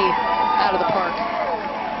way out of the park.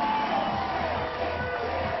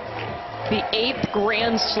 The 8th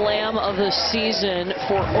grand slam of the season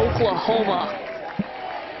for Oklahoma.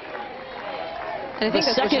 And I think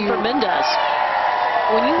the that's second for Mendez.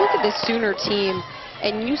 When you look at this Sooner team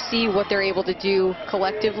and you see what they're able to do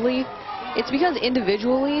collectively, it's because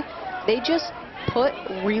individually they just put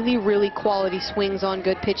really, really quality swings on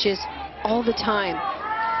good pitches all the time.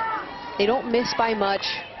 They don't miss by much.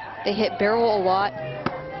 They hit barrel a lot.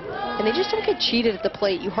 And they just don't get cheated at the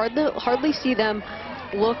plate. You hardly see them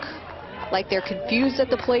look like they're confused at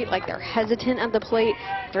the plate, like they're hesitant at the plate,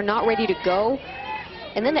 they're not ready to go.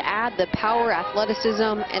 And then to add the power,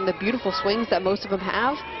 athleticism, and the beautiful swings that most of them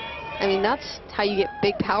have, I mean, that's how you get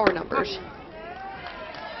big power numbers.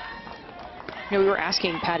 You know, we were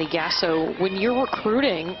asking Patty Gasso, when you're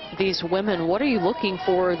recruiting these women, what are you looking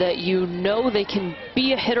for that you know they can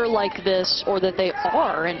be a hitter like this or that they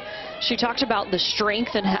are? And she talked about the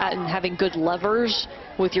strength and having good levers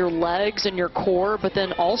with your legs and your core, but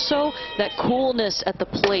then also that coolness at the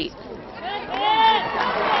plate.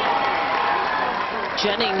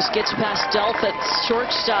 Jennings gets past Delph at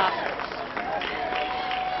shortstop.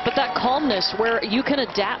 But that calmness where you can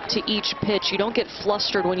adapt to each pitch. You don't get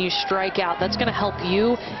flustered when you strike out. That's going to help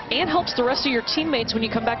you and helps the rest of your teammates when you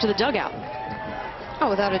come back to the dugout. Oh,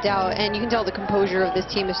 without a doubt. And you can tell the composure of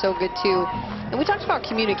this team is so good, too. And we talked about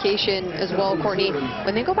communication as well, Courtney.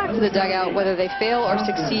 When they go back to the dugout, whether they fail or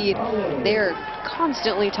succeed, they're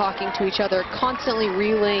constantly talking to each other, constantly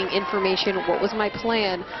relaying information. What was my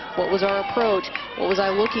plan? What was our approach? What was I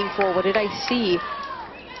looking for? What did I see?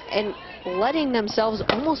 And letting themselves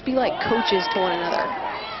almost be like coaches to one another.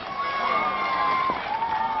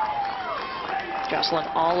 Jocelyn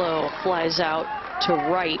Allo flies out to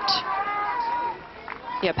right.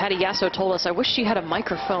 Yeah, Patty Gasso told us, I wish she had a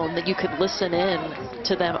microphone that you could listen in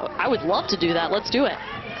to them. I would love to do that. Let's do it.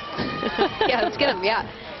 Yeah, let's get them. Yeah.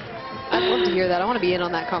 I'd love to hear that. I want to be in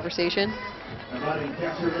on that conversation.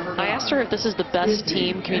 I asked her if this is the best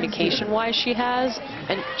team communication-wise she has,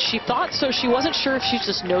 and she thought so. She wasn't sure if she's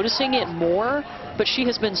just noticing it more, but she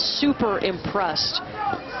has been super impressed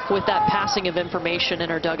with that passing of information in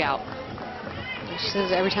her dugout. She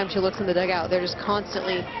says every time she looks in the dugout, they're just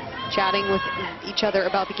constantly chatting with each other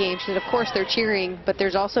about the game. She said, of course, they're cheering, but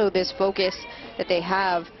there's also this focus that they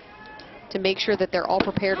have to make sure that they're all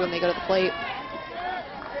prepared when they go to the plate.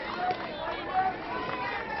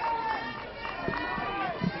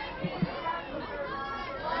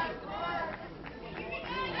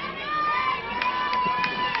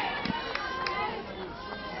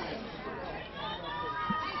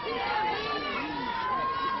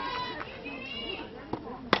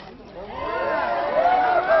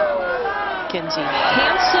 Kinsey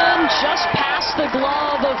Hansen just past the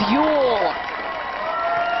glove of Ewell.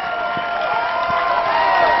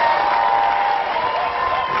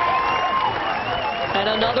 And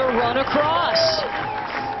another run across.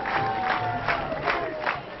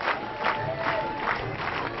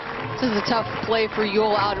 This is a tough play for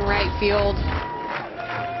Ewell out in right field.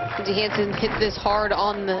 Kinsey Hansen hits this hard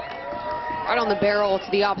on the barrel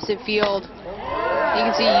to the opposite field. You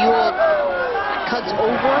can see Ewell cuts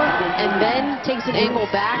over and then takes an angle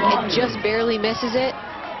back and just barely misses it.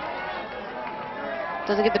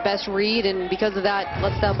 Doesn't get the best read, and because of that,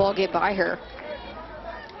 lets that ball get by her.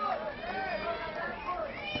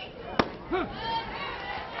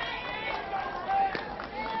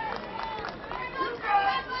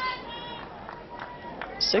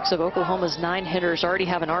 Six of Oklahoma's 9 hitters already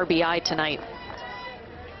have an RBI tonight.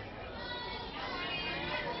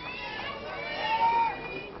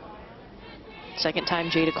 Second time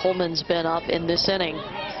Jada Coleman's been up in this inning.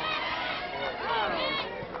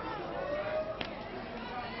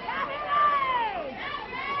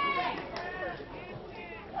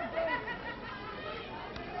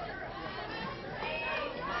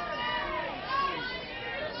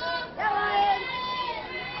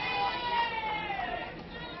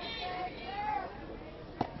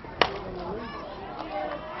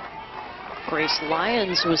 Grace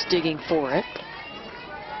Lyons was digging for it.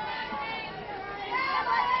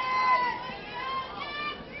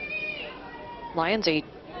 Lyons, a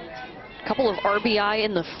couple of RBI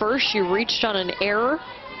in the first. She reached on an error,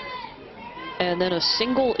 and then a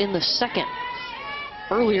single in the second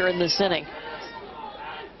earlier in this inning.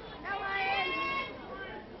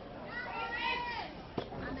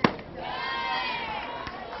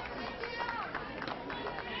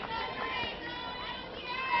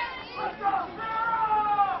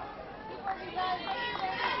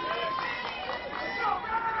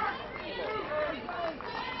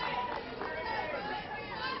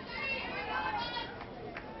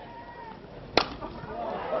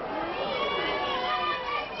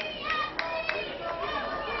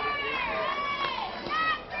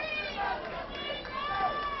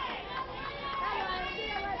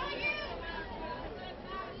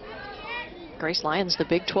 Grace Lyons, the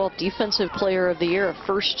Big 12 Defensive Player of the Year, a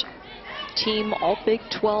first team All Big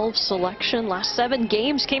 12 selection. Last 7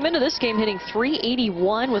 games, came into this game hitting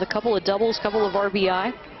 .381 with a couple of doubles, couple of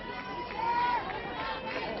RBI.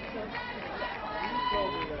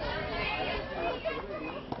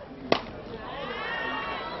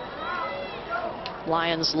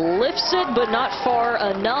 Lyons lifts it, but not far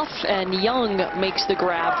enough, and Young makes the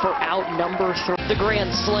grab for out number 3. The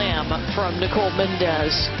grand slam from Nicole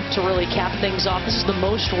Mendez to really cap things off. This is the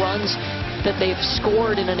most runs that they've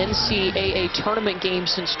scored in an NCAA tournament game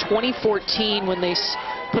since 2014 when they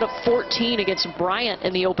put up 14 against Bryant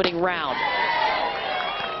in the opening round.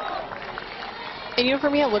 And you know, for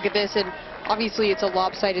me, I look at this, and obviously it's a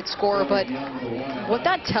lopsided score, but what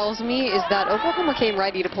that tells me is that Oklahoma came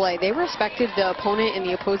ready to play. They respected the opponent in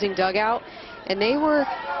the opposing dugout, and they were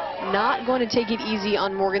not going to take it easy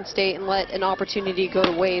on Morgan State and let an opportunity go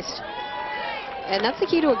to waste. And that's the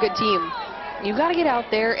key to a good team. You got to get out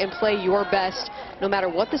there and play your best, no matter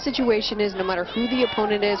what the situation is, no matter who the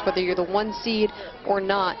opponent is, whether you're the 1 seed or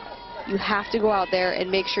not. You have to go out there and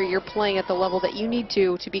make sure you're playing at the level that you need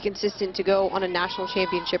to be consistent to go on a national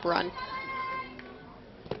championship run.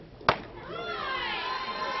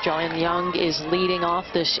 John Young is leading off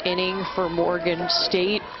this inning for Morgan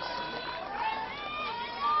State.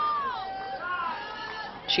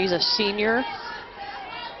 She's a senior,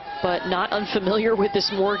 but not unfamiliar with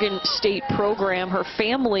this Morgan State program. Her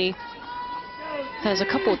family has a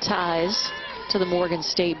couple of ties to the Morgan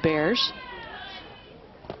State Bears.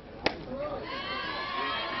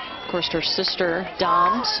 Of course, her sister,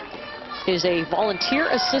 Doms, is a volunteer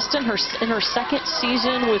assistant in her second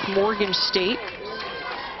season with Morgan State.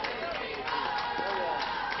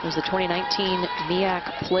 Was the 2019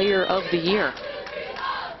 MEAC Player of the Year.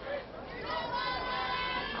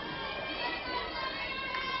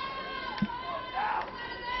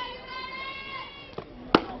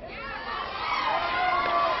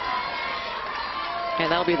 And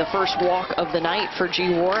that'll be the first walk of the night for G.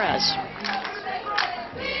 Juarez.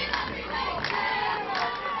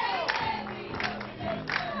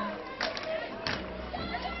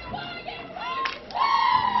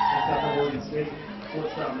 Morgan State,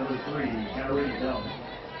 shortstop number 3, Katarina Bell.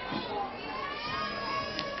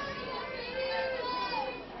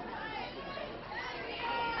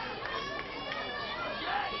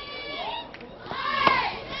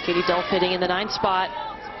 Katie Delph hitting in the 9th spot.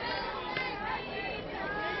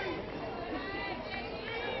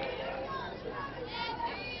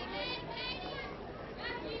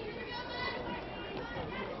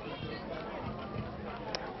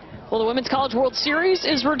 Well, the Women's College World Series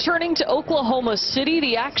is returning to Oklahoma City.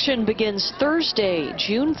 The action begins Thursday,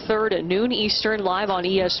 June 3rd at noon Eastern, live on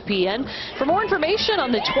ESPN. For more information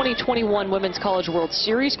on the 2021 Women's College World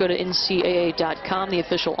Series, go to NCAA.com, the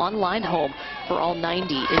official online home for all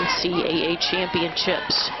 90 NCAA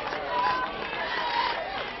championships.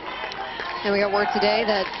 And we got word today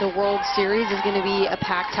that the World Series is going to be a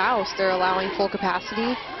packed house. They're allowing full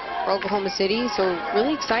capacity for Oklahoma City, so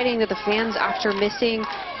really exciting that the fans, after missing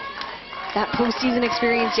that postseason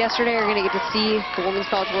experience yesterday, are going to get to see the Women's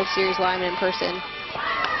College World Series live in person.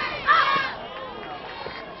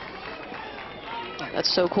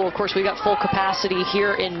 That's so cool. Of course, we got full capacity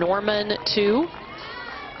here in Norman, too,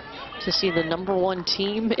 to see the #1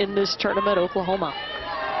 team in this tournament, Oklahoma.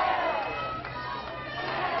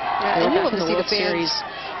 Yeah, and you love to see the fans. Series.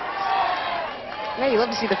 Yeah, you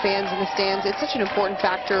love to see the fans in the stands. It's such an important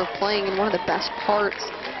factor of playing, and one of the best parts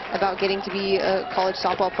about getting to be a college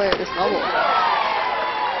softball player at this level.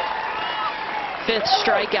 5th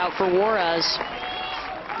strikeout for Juarez.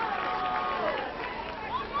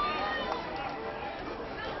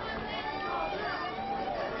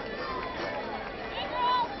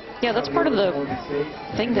 Yeah, that's part of the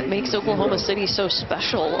thing that makes Oklahoma City so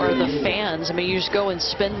special, are the fans. I mean, you just go and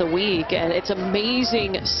spend the week, and it's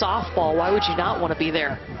amazing softball. Why would you not want to be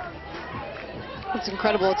there? It's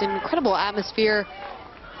incredible. It's an incredible atmosphere.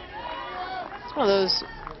 It's one of those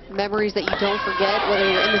memories that you don't forget, whether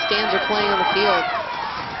you're in the stands or playing on the field.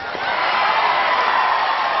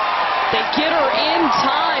 They get her in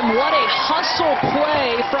time. What a hustle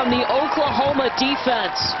play from the Oklahoma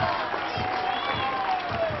defense.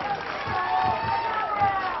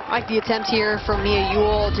 I like the attempt here from Mia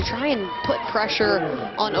Ewell to try and put pressure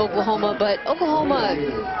on Oklahoma, but Oklahoma,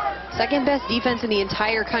 second best defense in the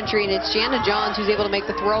entire country, and it's Jana Johns who's able to make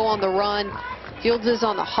the throw on the run. Fields is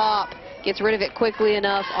on the hop, gets rid of it quickly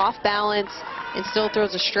enough, off balance, and still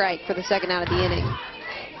throws a strike for the second out of the inning.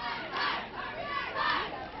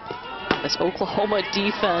 This Oklahoma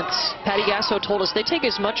defense, Patty Gasso told us they take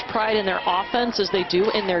as much pride in their offense as they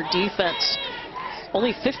do in their defense.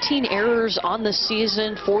 Only 15 errors on the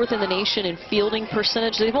season, 4th in the nation in fielding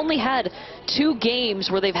percentage. They've only had 2 games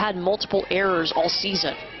where they've had multiple errors all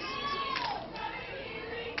season.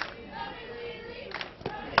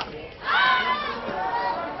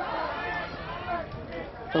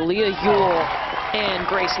 Aaliyah Ewell, and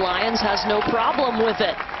Grace Lyons has no problem with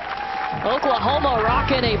it. Oklahoma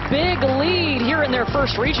rocking a big lead here in their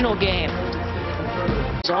first regional game.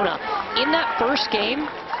 Arizona. In that first game,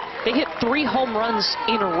 They hit 3 home runs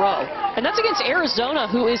in a row. And that's against Arizona,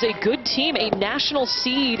 who is a good team, a national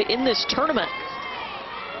seed in this tournament.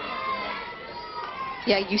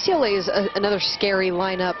 Yeah, UCLA is another scary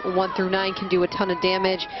lineup. 1 through 9 can do a ton of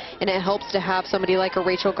damage, and it helps to have somebody like a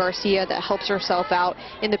Rachel Garcia that helps herself out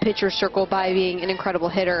in the pitcher's circle by being an incredible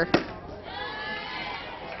hitter.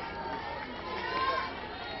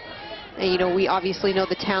 And, you know, we obviously know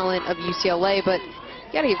the talent of UCLA, but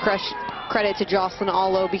you got to give credit to Jocelyn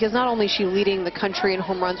Allo, because not only is she leading the country in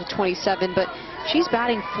home runs with 27, but she's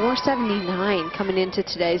batting .479 coming into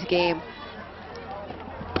today's game.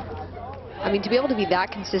 I mean, to be able to be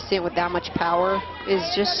that consistent with that much power is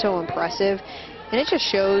just so impressive. And it just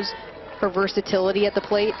shows her versatility at the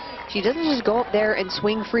plate. She doesn't just go up there and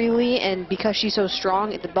swing freely, and because she's so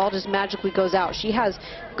strong, the ball just magically goes out. She has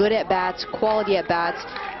good at-bats, quality at-bats,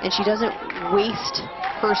 and she doesn't waste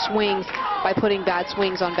her swings by putting bad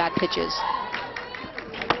swings on bad pitches.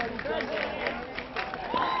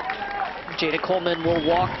 Jada Coleman will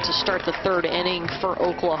walk to start the 3rd inning for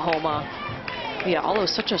Oklahoma. Yeah,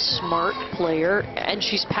 Allo's such a smart player, and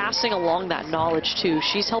she's passing along that knowledge too.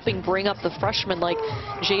 She's helping bring up the freshmen like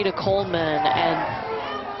Jada Coleman and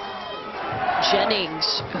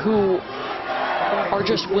Jennings, who are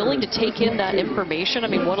just willing to take in that information. I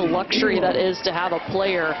mean, what a luxury that is to have a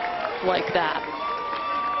player like that.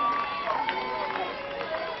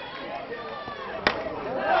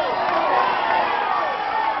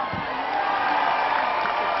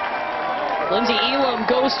 Lindsay Elam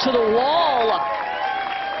goes to the wall.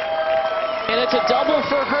 And it's a double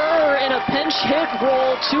for her in a pinch hit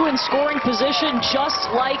roll, 2 in scoring position, just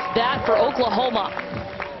like that for Oklahoma.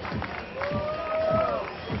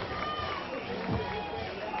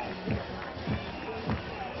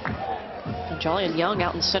 And Jolyon Young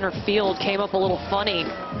out in center field came up a little funny.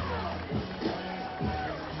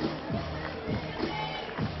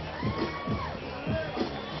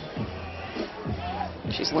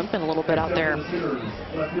 She's limping a little bit out there.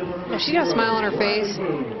 Yeah, she's got a smile on her face,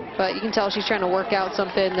 but you can tell she's trying to work out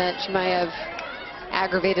something that she might have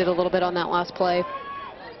aggravated a little bit on that last play.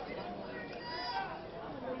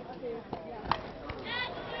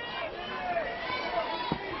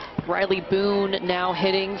 Riley Boone now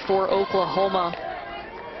hitting for Oklahoma.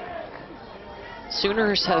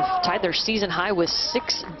 Sooners have tied their season high with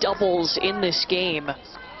 6 doubles in this game.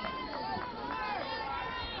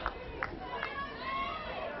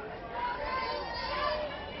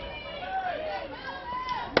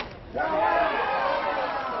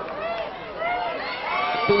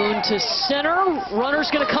 Boone to center, runner's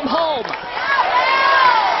gonna come home.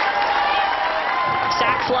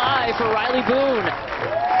 Sac fly for Riley Boone.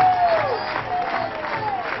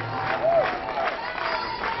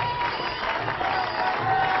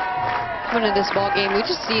 Coming into this ball game, we've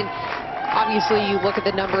just seen, obviously you look at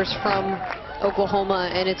the numbers from Oklahoma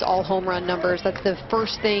and it's all home run numbers. That's the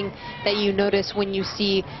first thing that you notice when you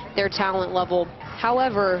see their talent level.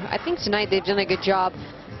 However, I think tonight they've done a good job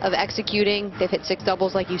of executing. They've hit 6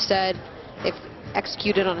 doubles, like you said. They've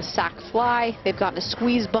executed on a sac fly. They've gotten a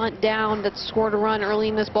squeeze bunt down that's scored a run early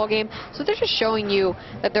in this ball game. So they're just showing you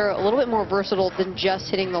that they're a little bit more versatile than just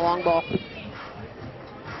hitting the long ball.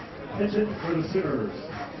 Attention for the Sooners.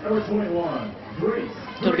 Number 21, Grace.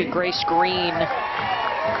 It'll be Grace Green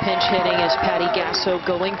pinch hitting as Patty Gasso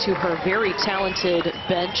going to her very talented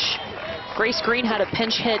bench. Grace Green had a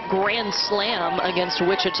pinch hit grand slam against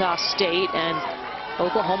Wichita State, and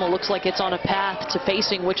Oklahoma looks like it's on a path to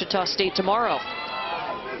facing Wichita State tomorrow.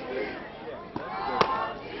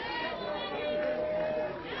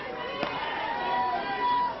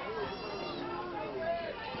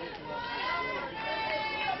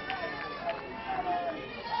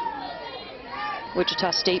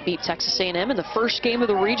 Wichita State beat Texas A&M in the first game of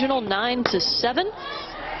the regional, 9-7.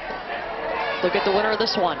 Look at the winner of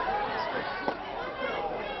this one.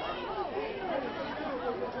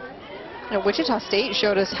 And Wichita State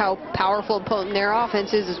showed us how powerful and potent their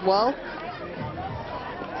offense is as well.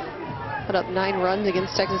 Put up 9 runs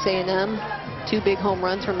against Texas A&M. 2 big home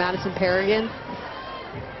runs from Madison Paragon.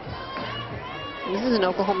 And this is an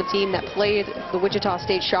Oklahoma team that played the Wichita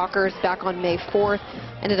State Shockers back on May 4th.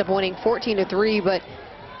 Ended up winning 14-3, but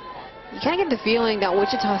you kind of get the feeling that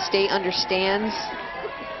Wichita State understands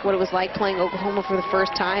what it was like playing Oklahoma for the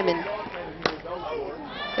first time, and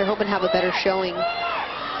they're hoping to have a better showing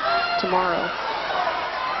tomorrow.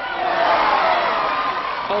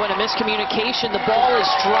 Oh, and a miscommunication. The ball is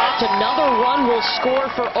dropped. Another run will score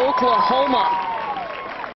for Oklahoma.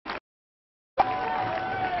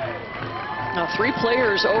 Now 3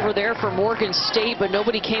 players over there for Morgan State, but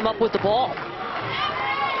nobody came up with the ball.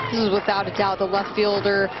 This is without a doubt the left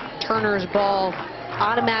fielder Turner's ball.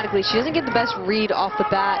 automatically, she doesn't get the best read off the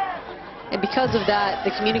bat. And because of that,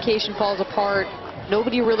 the communication falls apart.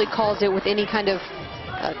 Nobody really calls it with any kind of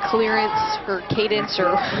clearance or cadence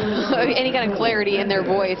or any kind of clarity in their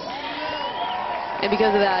voice. And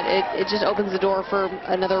because of that, it just opens the door for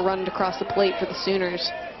another run to cross the plate for the Sooners.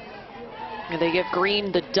 And they give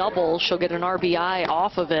Green the double. She'll get an RBI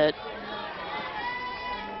off of it.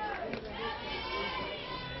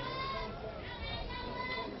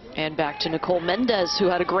 And back to Nicole Mendez, who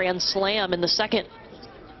had a grand slam in the second.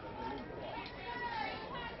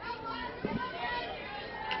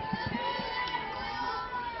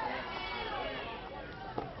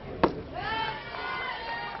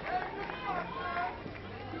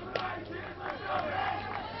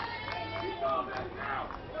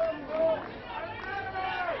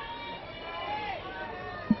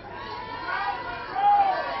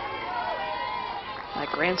 That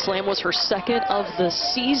grand slam was her second of the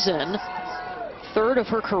season, third of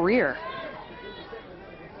her career.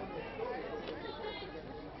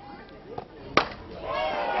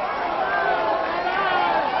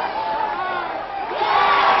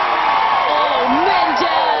 Oh,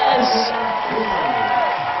 Mendez!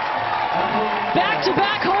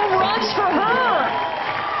 Back-to-back home runs for her!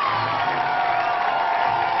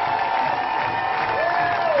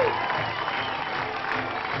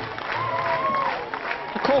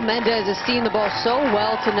 Nicole Mendez is seeing the ball so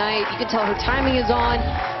well tonight. You can tell her timing is on.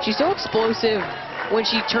 She's so explosive when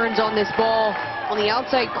she turns on this ball on the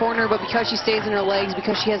outside corner, but because she stays in her legs,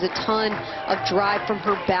 because she has a ton of drive from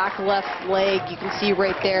her back left leg, you can see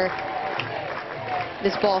right there,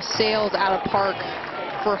 this ball sails out of park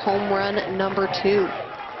for home run number 2.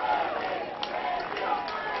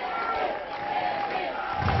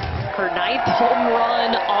 Her 9th home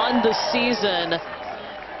run on the season.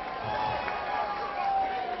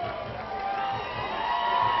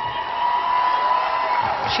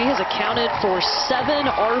 She has accounted for 7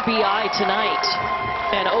 RBI tonight.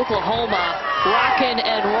 And Oklahoma rocking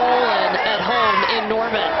and rolling at home in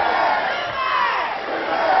Norman.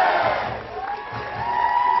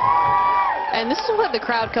 And this is what the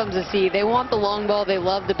crowd comes to see. They want the long ball. They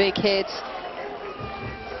love the big hits.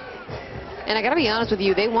 And I got to be honest with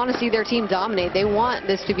you, they want to see their team dominate. They want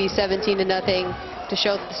this to be 17-0 to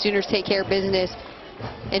show that the Sooners take care of business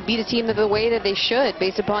and beat a team the way that they should,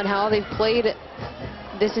 based upon how they've played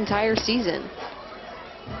this entire season.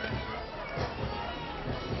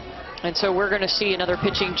 And so we're going to see another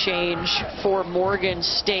pitching change for Morgan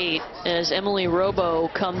State as Emily Robo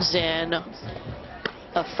comes in,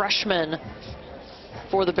 a freshman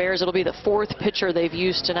for the Bears. It'll be the 4th pitcher they've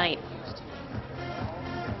used tonight.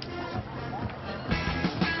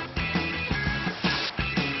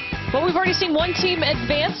 Well, we've already seen one team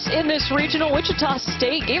advance in this regional. Wichita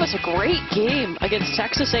State gave us a great game against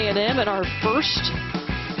Texas A&M in our first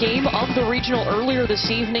game of the regional earlier this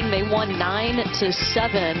evening. They won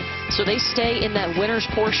 9-7, so they stay in that winner's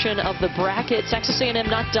portion of the bracket. Texas A&M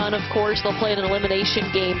not done, of course. They'll play an elimination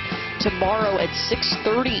game tomorrow at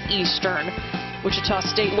 6:30 Eastern. Wichita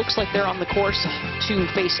State looks like they're on the course to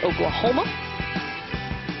face Oklahoma.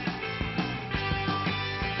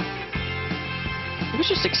 It was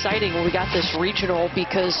just exciting when we got this regional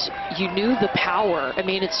because you knew the power. I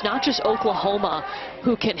mean, it's not just Oklahoma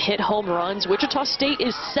who can hit home runs. Wichita State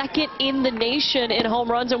is 2nd in the nation in home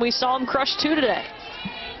runs, and we saw them crush 2 today.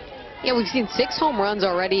 Yeah, we've seen 6 home runs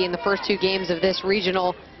already in the first 2 games of this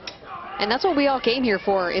regional. And that's what we all came here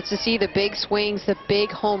for. It's to see the big swings, the big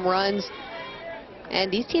home runs. And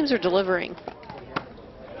these teams are delivering.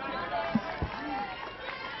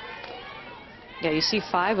 Yeah, you see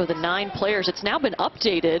 5 of the 9 players. It's now been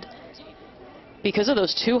updated because of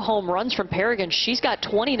those 2 home runs from Paragon. She's got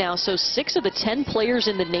 20 now, so 6 of the 10 players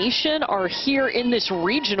in the nation are here in this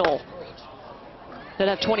regional that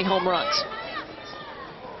have 20 home runs.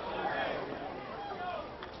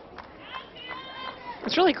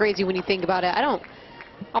 It's really crazy when you think about it.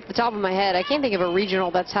 Off the top of my head, I can't think of a regional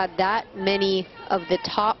that's had that many of the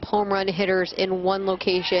top home run hitters in one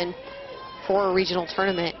location for a regional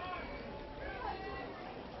tournament.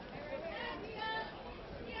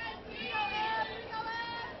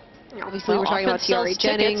 Obviously, we're talking about Tiare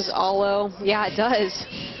Jennings, Allo. Yeah, it does.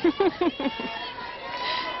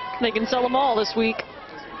 They can sell them all this week.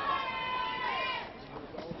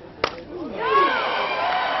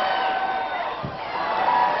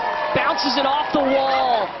 Bounces it off the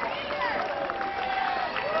wall.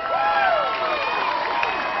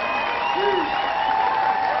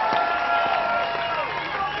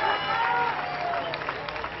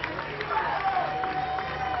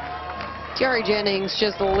 Tiare Jennings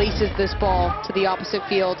just laces this ball to the opposite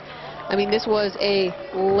field. I mean, this was a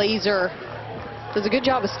laser Does a good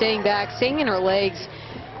job of staying back, staying in her legs,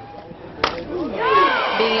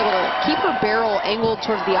 being able to keep her barrel angled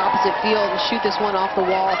towards the opposite field and shoot this one off the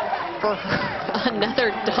wall for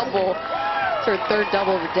another double. It's her third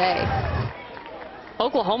double of the day.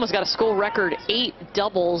 Oklahoma's got a school record 8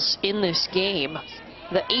 doubles in this game,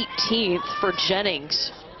 the 18th for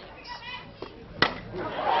Jennings.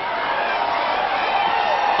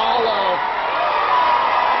 Allo.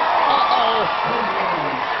 Uh-oh.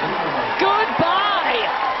 Goodbye.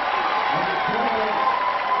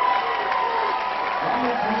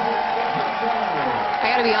 I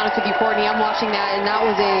gotta be honest with you, Courtney, I'm watching that, and that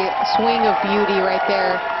was a swing of beauty right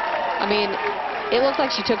there. I mean, it looked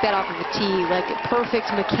like she took that off of the tee, like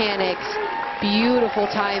perfect mechanics, beautiful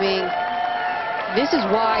timing. This is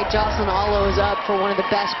why Jocelyn Allo is up for one of the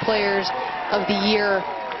best players of the year.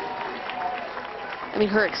 I mean,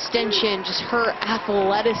 her extension, just her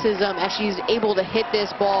athleticism as she's able to hit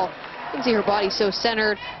this ball. You can see her body so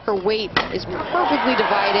centered, her weight is perfectly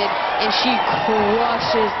divided, and she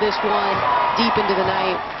crushes this one deep into the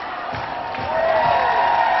night.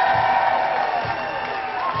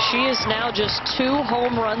 She is now just 2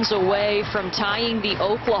 home runs away from tying the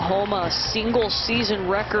Oklahoma single-season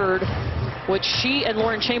record, which she and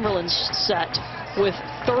Lauren Chamberlain set with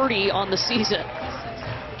 30 on the season.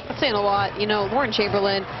 That's saying a lot. You know, Lauren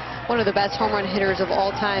Chamberlain, one of the best home run hitters of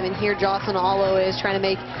all time, and here Jocelyn Allo is trying to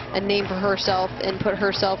make a name for herself and put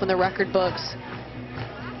herself in the record books.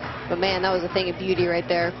 But man, that was a thing of beauty right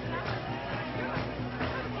there.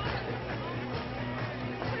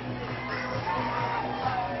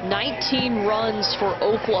 "19 runs for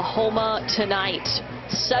Oklahoma tonight.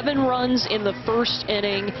 7 runs in the first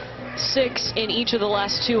inning, 6 in each of the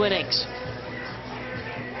last 2 innings.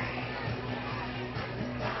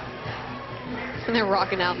 And they're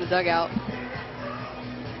rocking out in the dugout.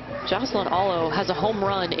 Jocelyn Allo has a home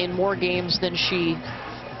run in more games than she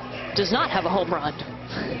does not have a home run.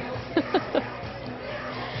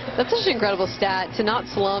 That's such an incredible stat, to not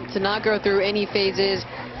slump, to not go through any phases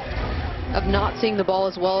of not seeing the ball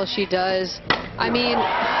as well as she does. I mean,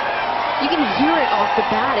 you can hear it off the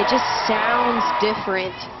bat. It just sounds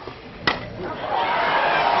different.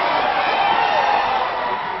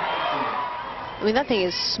 I mean, that thing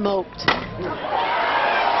is smoked.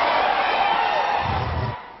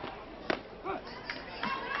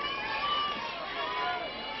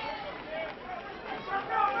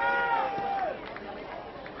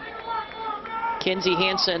 Kinsey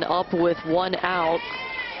Hansen up with 1 out.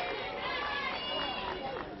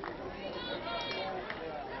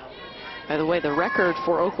 By the way, the record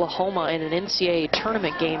for Oklahoma in an NCAA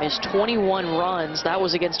tournament game is 21 runs. That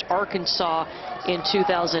was against Arkansas in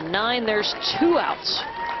 2009. There's 2 outs.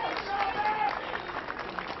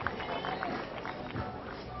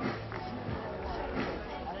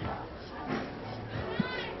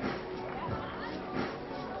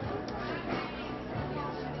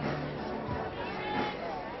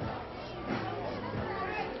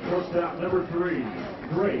 Shortstop number 3,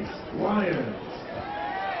 Grace Lyons.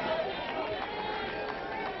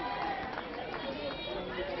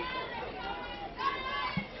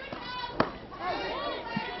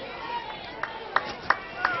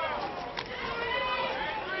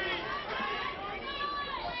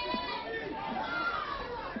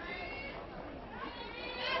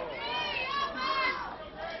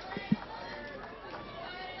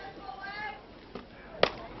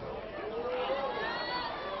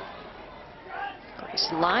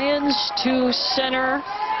 Lions to center,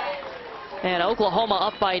 and Oklahoma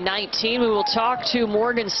up by 19. We will talk to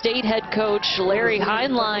Morgan State head coach Larry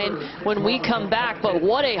Heinlein when we come back, but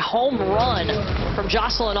what a home run from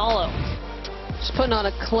Jocelyn Allo. Just putting on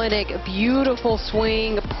a clinic, a beautiful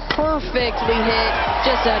swing, perfectly hit,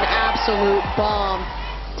 just an absolute bomb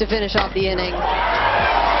to finish off the inning.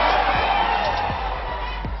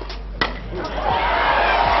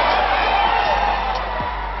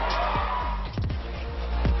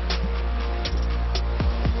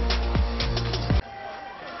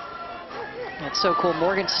 So cool.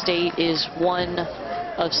 Morgan State is one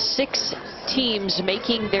of 6 teams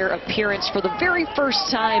making their appearance for the very first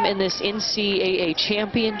time in this NCAA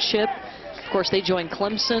championship. Of course, they join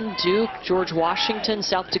Clemson, Duke, George Washington,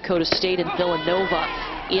 South Dakota State, and Villanova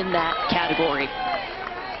in that category.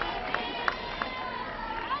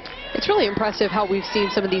 It's really impressive how we've seen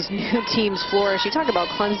some of these new teams flourish. You talk about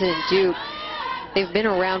Clemson and Duke. They've been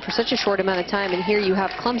around for such a short amount of time, and here you have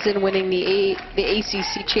Clemson winning the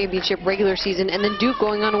ACC championship regular season, and then Duke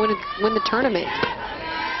going on to win the tournament.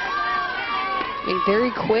 I mean,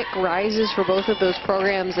 very quick rises for both of those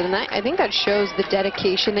programs, and I think that shows the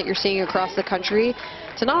dedication that you're seeing across the country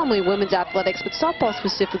to not only women's athletics, but softball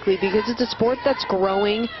specifically, because it's a sport that's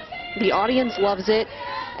growing. The audience loves it,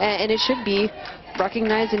 and it should be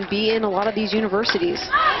recognized and be in a lot of these universities.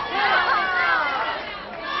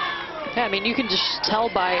 Yeah, I mean, you can just tell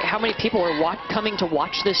by how many people are coming to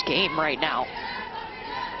watch this game right now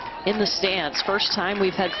in the stands. First time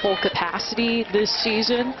we've had full capacity this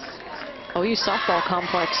season. OU softball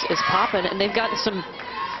complex is popping, and they've gotten some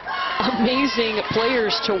amazing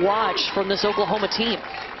players to watch from this Oklahoma team.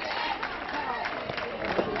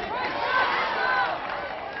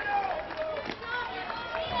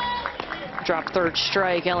 Drop third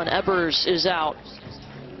strike. Ellen Ebers is out.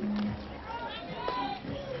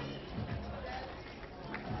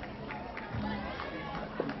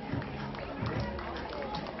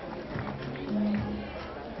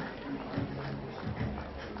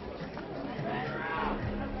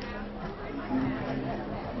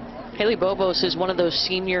 Haley Bobos is one of those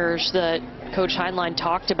seniors that Coach Heinlein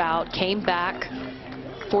talked about, came back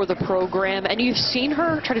for the program, and you've seen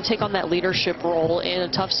her try to take on that leadership role in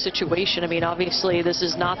a tough situation. I mean, obviously this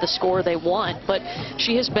is not the score they want, but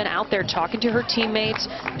she has been out there talking to her teammates.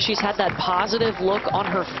 She's had that positive look on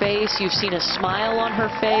her face. You've seen a smile on her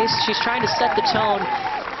face. She's trying to set the tone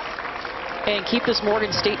and keep this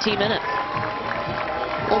Morgan State team in it.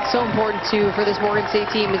 Well, it's so important too for this Morgan State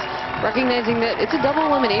team is recognizing that it's a double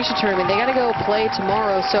elimination tournament. They got to go play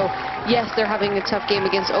tomorrow. So yes, they're having a tough game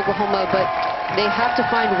against Oklahoma, but they have to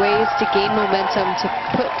find ways to gain momentum, to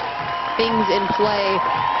put things in play,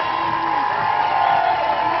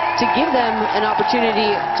 to give them an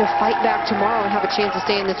opportunity to fight back tomorrow and have a chance to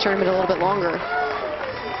stay in this tournament a little bit longer.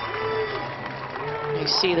 You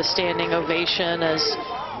see the standing ovation as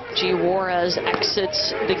G. Juarez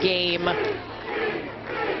exits the game.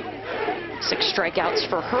 6 strikeouts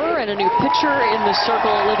for her, and a new pitcher in the circle.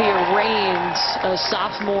 Olivia Raines, a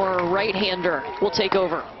sophomore right-hander, will take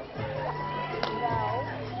over.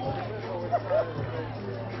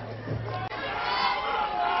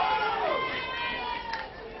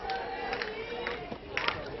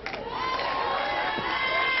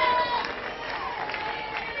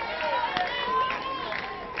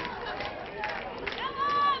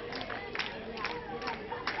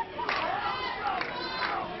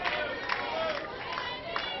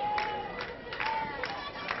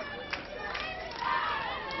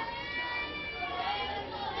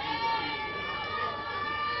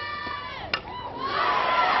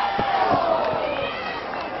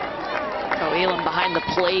 Elam behind the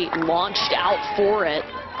plate, launched out for it.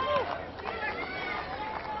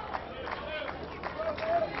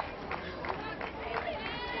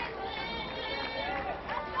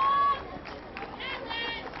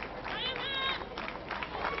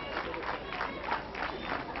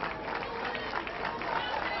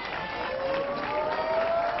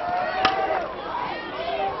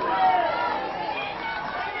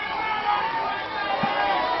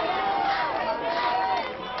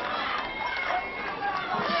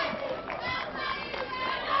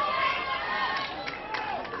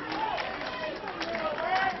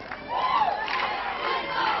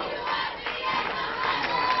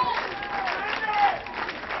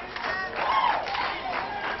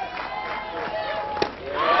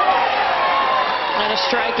 And a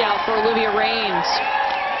strikeout for Olivia Raines.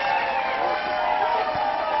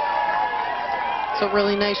 It's a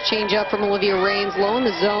really nice changeup from Olivia Raines, low in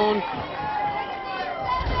the zone.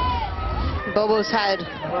 Bobos had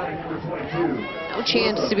no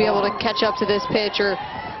chance to be able to catch up to this pitch, or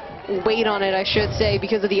wait on it, I should say,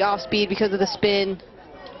 because of the off speed, because of the spin.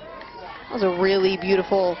 That was a really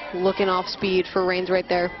beautiful looking off speed for Raines right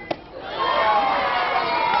there.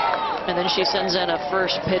 And then she sends in a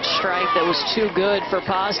first pitch strike that was too good for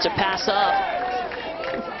Paz to pass up.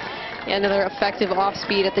 Yeah, another effective off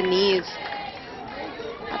speed at the knees.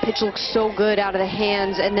 That pitch looks so good out of the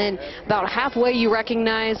hands, and then about halfway you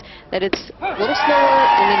recognize that it's a little slower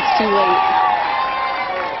and then it's too late.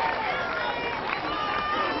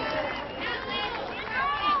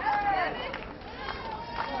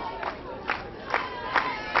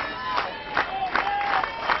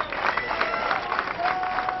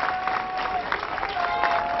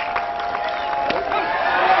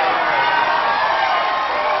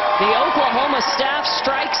 The Oklahoma staff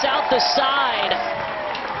strikes out the side.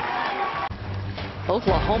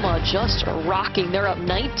 Oklahoma just rocking. They're up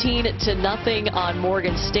 19-0 on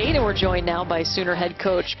Morgan State, and we're joined now by Sooner head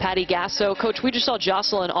coach Patty Gasso. Coach, we just saw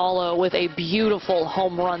Jocelyn Allo with a beautiful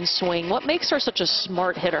home run swing. What makes her such a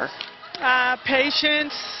smart hitter?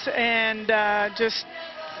 Patience and just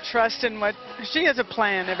trust in what she has a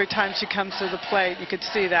plan every time she comes to the plate. You could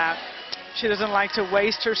see that. She doesn't like to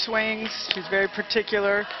waste her swings. She's very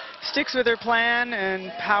particular, sticks with her plan,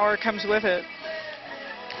 and power comes with it.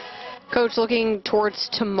 Coach, looking towards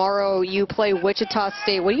tomorrow, you play Wichita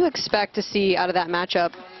State. What do you expect to see out of that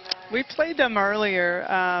matchup? We played them earlier.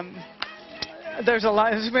 There's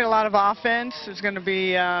going to be a lot of offense. There's going to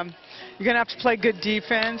be, you're going to have to play good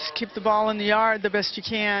defense, keep the ball in the yard the best you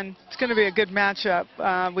can. It's going to be a good matchup.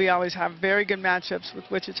 We always have very good matchups with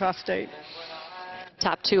Wichita State.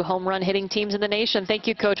 Top 2 home run hitting teams in the nation. Thank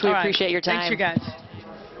you, Coach. We All right. appreciate your time. Thanks, you guys.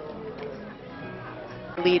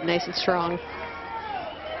 Lead nice and strong.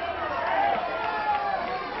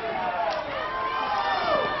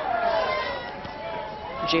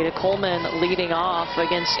 Jada Coleman leading off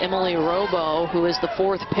against Emily Robo, who is the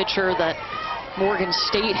 4th pitcher that Morgan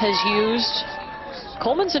State has used.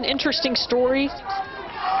 Coleman's an interesting story.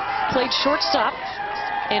 Played shortstop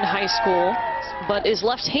in high school, but is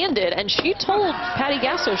left-handed, and she told Patty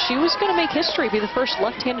Gasso she was going to make history, be the first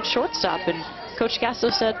left-handed shortstop, and Coach Gasso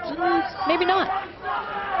said, maybe not.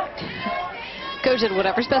 Coach did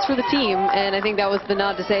whatever's best for the team, and I think that was the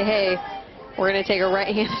nod to say, hey, we're going to take a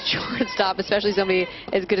right-handed shortstop, especially somebody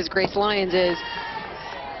as good as Grace Lyons is.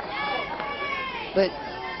 But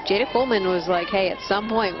Jada Coleman was like, hey, at some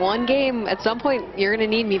point, one game, at some point, you're going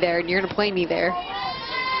to need me there, and you're going to play me there.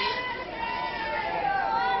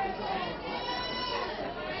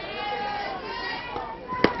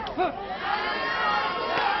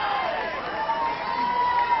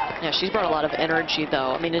 Yeah, she's brought a lot of energy,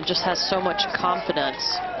 though. I mean, it just has so much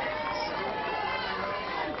confidence.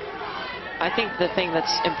 I think the thing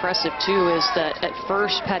that's impressive, too, is that at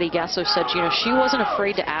first Patty Gasso said, you know, she wasn't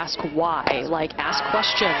afraid to ask why, like ask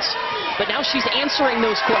questions. But now she's answering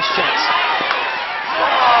those questions.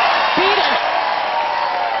 Beat it.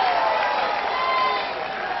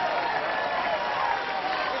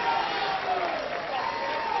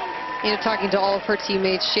 You know, talking to all of her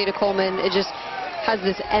teammates, Jada Coleman, it just has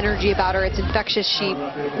this energy about her. It's infectious. She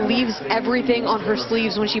leaves everything on her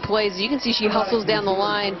sleeves when she plays. You can see she hustles down the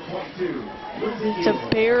line to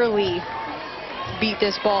barely beat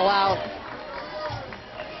this ball out.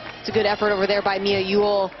 It's a good effort over there by Mia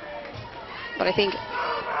Ewell, but I think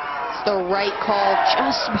it's the right call,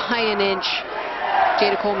 just by an inch.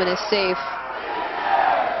 Jada Coleman is safe.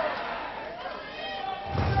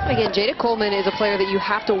 Again, Jada Coleman is a player that you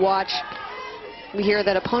have to watch. We hear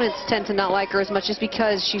that opponents tend to not like her as much just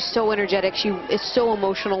because she's so energetic. She is so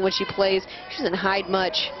emotional when she plays. She doesn't hide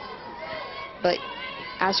much. But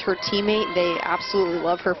as her teammate, they absolutely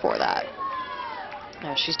love her for that.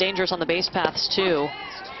 Yeah, she's dangerous on the base paths, too.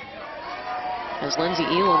 As Lindsay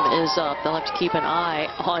Elam is up, they'll have to keep an eye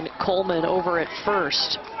on Coleman over at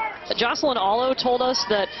first. Jocelyn Allo told us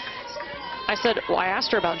that, I said, well, I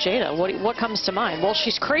asked her about Jada. What comes to mind? Well,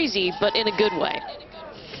 she's crazy, but in a good way.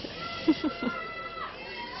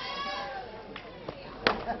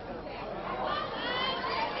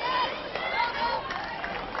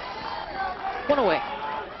 One away.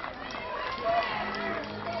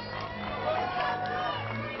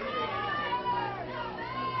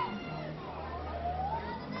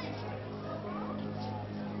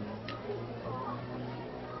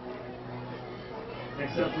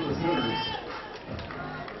 Next up for the Sooners,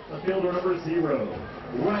 the fielder number 0,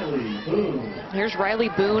 Riley Boone. Here's Riley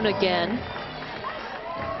Boone again.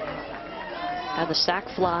 Had the sac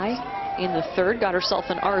fly in the 3rd, got herself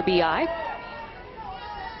an RBI.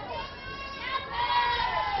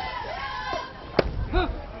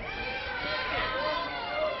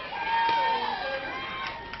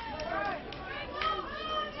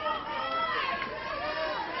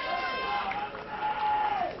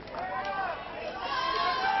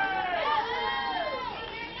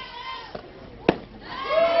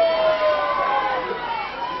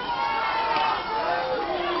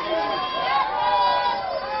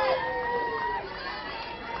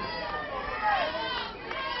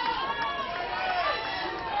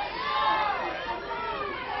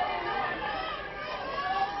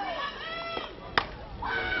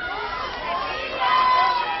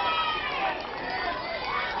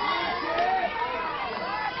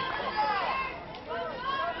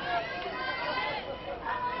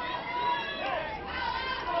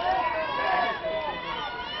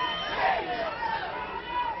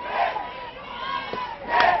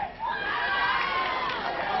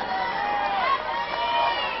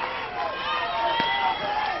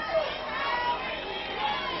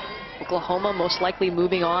 Oklahoma most likely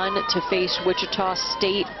moving on to face Wichita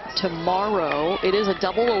State tomorrow. It is a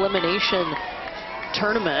double elimination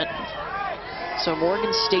tournament, so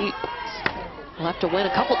Morgan State will have to win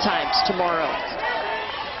a couple times tomorrow.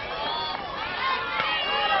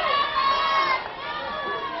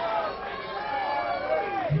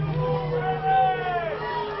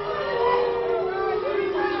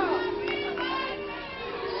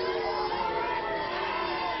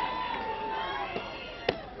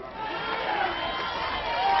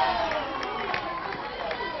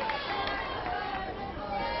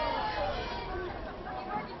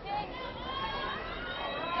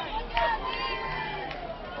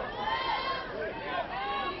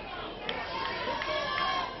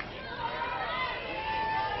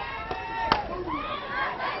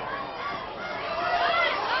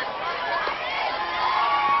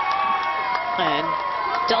 And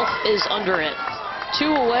Delph is under it. 2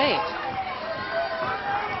 away.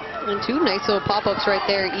 And 2 nice little pop-ups right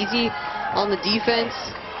there. Easy on the defense.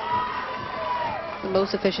 The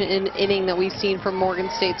most efficient inning that we've seen from Morgan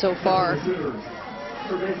State so far.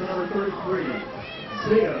 For baseman number 33,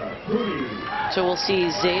 Zeta Pooney. So we'll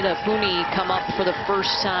see Zeta Pooney come up for the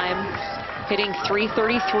first time, hitting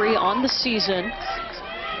 .333 on the season.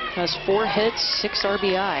 Has 4 hits, 6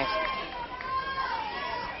 RBI.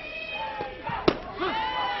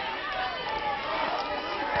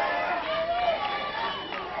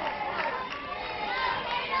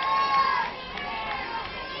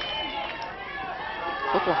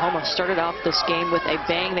 Oklahoma started off this game with a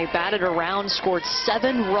bang. They batted around, scored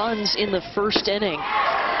 7 runs in the first inning.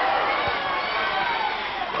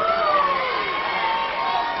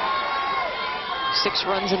 Six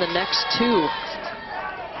runs in the next 2.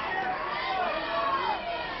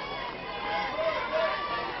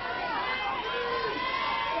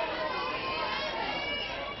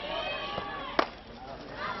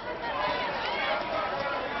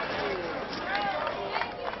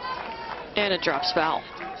 And it drops foul.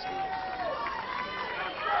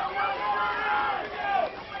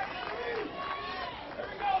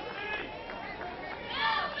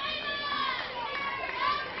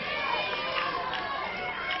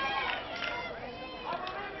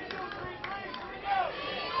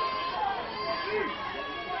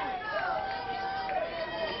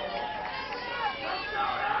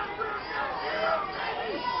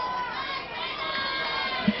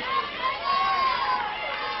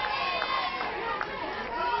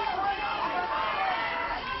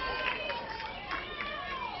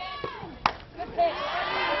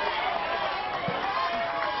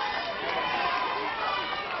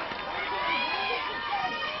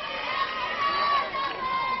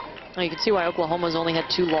 Now you can see why Oklahoma's only had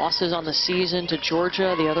 2 losses on the season, to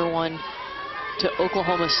Georgia, the other one to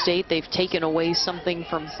Oklahoma State. They've taken away something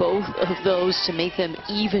from both of those to make them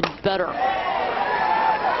even better. And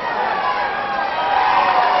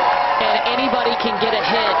anybody can get a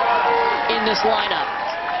hit in this lineup.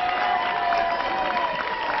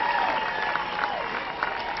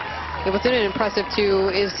 Yeah, what's impressive too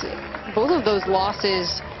is both of those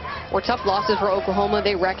losses were tough losses for Oklahoma.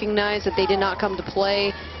 They recognized that they did not come to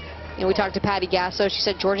play. You know, we talked to Patty Gasso. She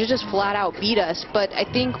said Georgia just flat out beat us. But I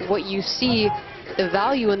think what you see, the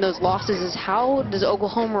value in those losses is how does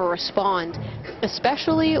Oklahoma respond,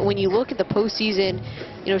 especially when you look at the postseason.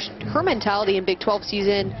 You know, her mentality in Big 12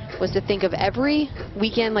 season was to think of every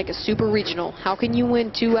weekend like a super regional. How can you win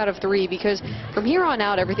 2 out of 3? Because from here on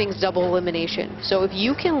out, everything's double elimination. So if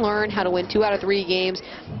you can learn how to win 2 out of 3 games,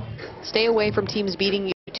 stay away from teams beating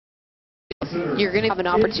you, you're going to have an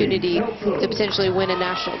opportunity to potentially win a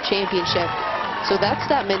national championship. So that's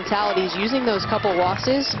that mentality, is using those couple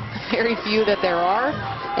losses, very few that there are,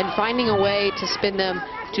 and finding a way to spin them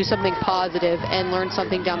to something positive and learn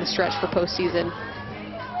something down the stretch for postseason.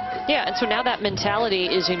 Yeah, and so now that mentality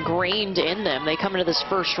is ingrained in them. They come into this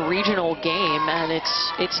first regional game, and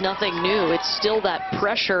it's nothing new. It's still that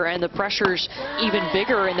pressure, and the pressure's even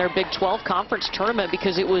bigger in their Big 12 conference tournament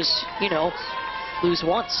because it was, you know, lose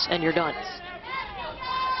once and you're done.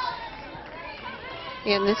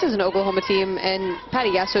 And this is an Oklahoma team, and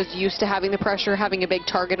Patty Gasso's used to having the pressure, having a big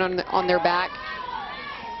target on their back.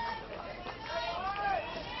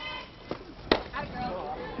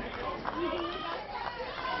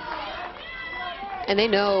 And they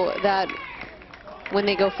know that when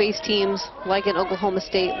they go face teams like an Oklahoma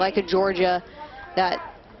State, like a Georgia, that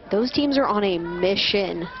those teams are on a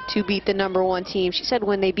mission to beat the #1 team. She said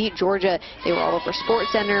when they beat Georgia, they were all over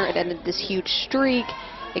SportsCenter. It ended this huge streak.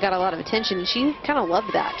 It got a lot of attention, and she kind of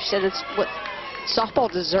loved that. She said it's what softball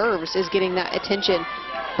deserves, is getting that attention.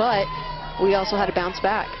 But we also had to bounce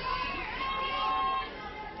back.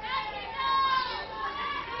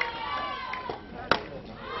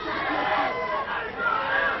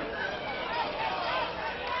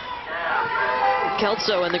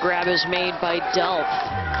 Kelso, and the grab is made by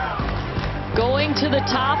Delph. Going to the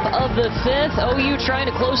top of the 5th, OU trying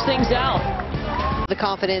to close things out. The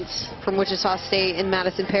confidence from Wichita State and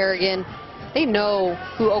Madison Paragon. They know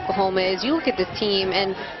who Oklahoma is. You look at this team,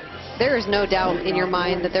 and there is no doubt in your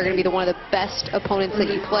mind that they're going to be one of the best opponents that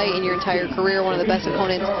you play in your entire career, one of the best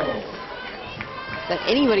opponents that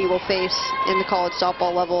anybody will face in the college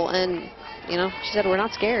softball level. And, you know, she said, we're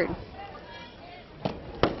not scared.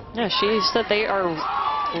 Yeah, she said they are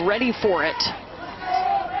ready for it.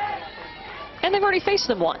 And they've already faced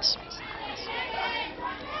them once.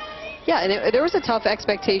 Yeah, and there was a tough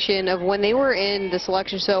expectation of when they were in the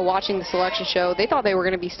selection show, watching the selection show, they thought they were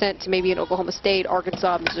going to be sent to maybe an Oklahoma State,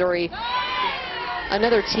 Arkansas, Missouri.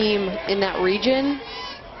 another team in that region,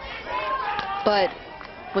 but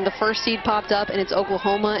when the first seed popped up and it's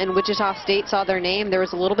Oklahoma and Wichita State saw their name, there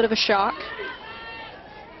was a little bit of a shock.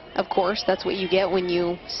 Of course, that's what you get when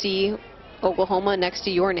you see Oklahoma next to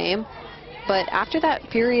your name. But after that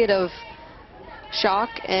period of shock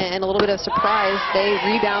and a little bit of surprise, they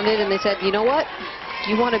rebounded and they said, you know what?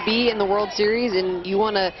 You want to be in the World Series and you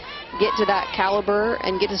want to get to that caliber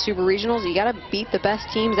and get to Super Regionals, you got to beat the best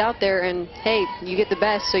teams out there. And hey, you get the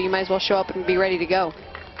best, so you might as well show up and be ready to go.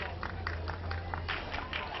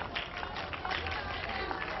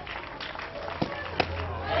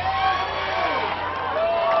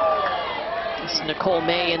 It's Nicole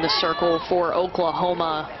May in the circle for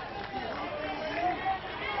Oklahoma.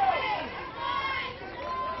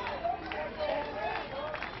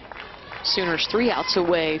 Sooners 3 outs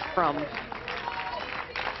away from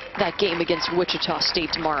that game against Wichita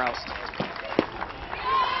State tomorrow.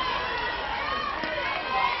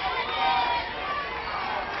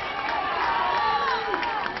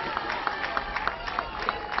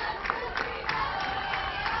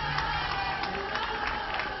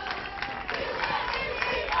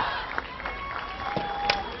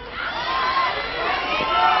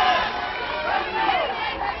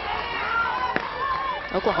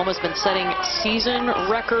 Oklahoma's been setting season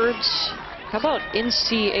records. How about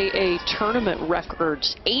NCAA tournament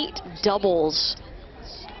records? 8 doubles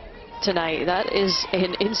tonight. That is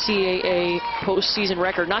an NCAA postseason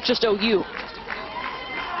record, not just OU.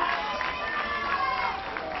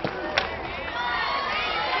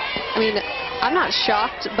 I mean, I'm not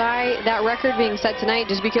shocked by that record being set tonight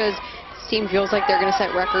just because this team feels like they're going to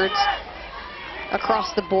set records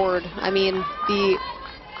across the board. I mean, the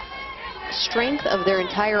strength of their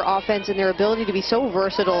entire offense and their ability to be so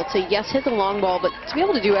versatile to, yes, hit the long ball, but to be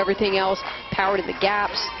able to do everything else, power to the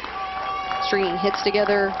gaps, stringing hits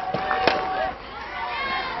together.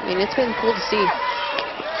 I mean, it's been cool to see.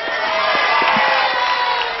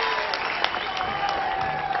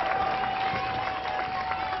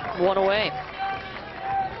 One away.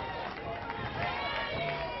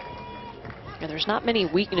 And there's not many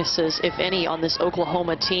weaknesses, if any, on this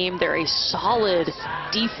Oklahoma team. They're a solid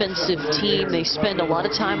defensive team. They spend a lot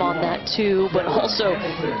of time on that too, but also,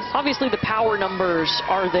 obviously, the power numbers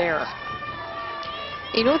are there.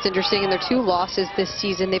 You know what's interesting? In their 2 losses this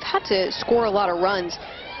season, they've had to score a lot of runs.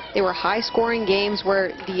 They were high-scoring games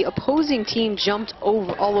where the opposing team jumped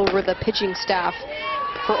all over the pitching staff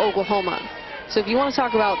for Oklahoma. So if you want to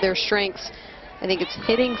talk about their strengths, I think it's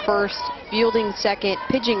hitting first, fielding second,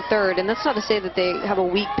 pitching third, and that's not to say that they have a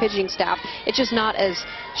weak pitching staff. It's just not as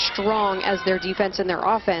strong as their defense and their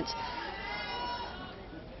offense.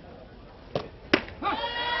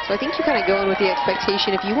 So I think you kind of go in with the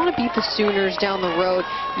expectation, if you want to beat the Sooners down the road,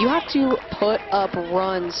 you have to put up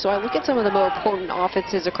runs. So I look at some of the more potent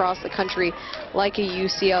offenses across the country, like a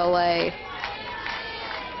UCLA.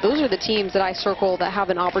 Those are the teams that I circle that have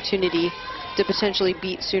an opportunity to potentially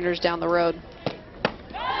beat Sooners down the road.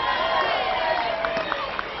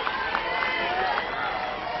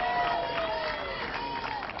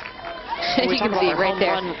 You can see right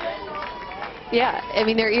there. Yeah, I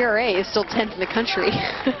mean, their ERA is still 10th in the country.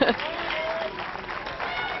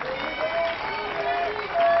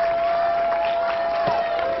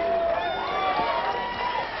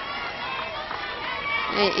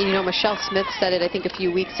 And, you know, Michelle Smith said it, I think, a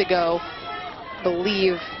few weeks ago. I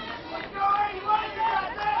believe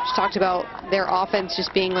she talked about their offense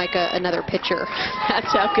just being like another pitcher.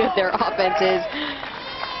 That's how good their offense is.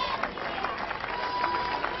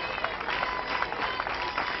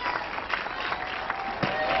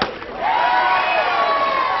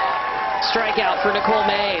 Strikeout for Nicole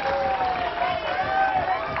May.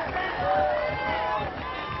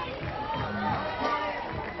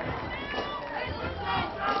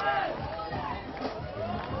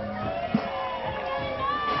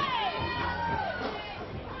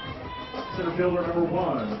 Center fielder number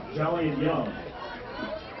 1, Jillian Young.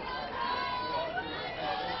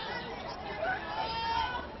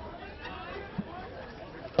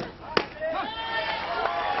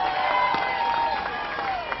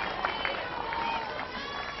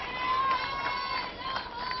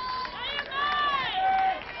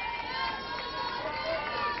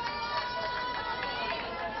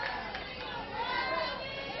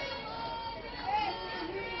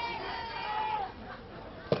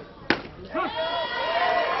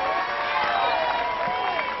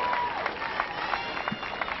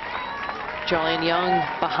 Jillian Young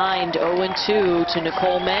behind 0-2 to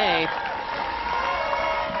Nicole May.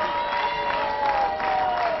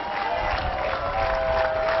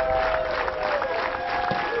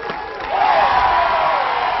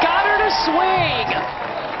 Got her to swing.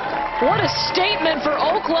 What a statement for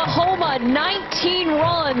Oklahoma. 19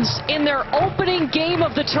 runs in their opening game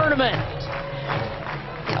of the tournament.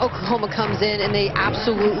 Oklahoma comes in and they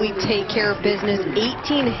absolutely take care of business.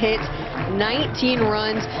 18 hits, 19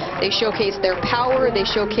 runs. They showcase their power. They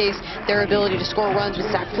showcase their ability to score runs with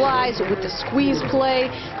sac flies, with the squeeze play.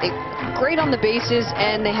 They great on the bases,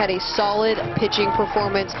 and they had a solid pitching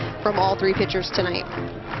performance from all three pitchers tonight.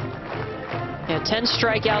 Yeah, 10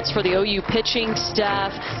 strikeouts for the OU pitching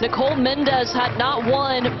staff. Nicole Mendez had not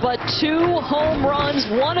one, but 2 home runs.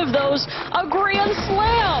 One of those, a grand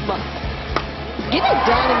slam. Getting it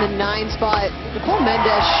done in the 9 spot, Nicole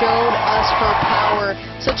Mendez showed us her power.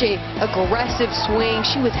 Such a aggressive swing.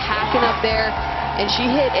 She was hacking up there, and she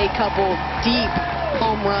hit a couple deep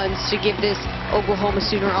home runs to give this Oklahoma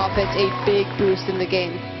Sooner offense a big boost in the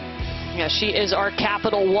game. Yeah, she is our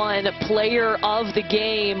Capital One player of the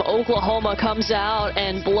game. Oklahoma comes out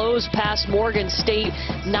and blows past Morgan State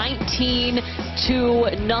 19-0.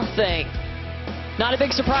 Not a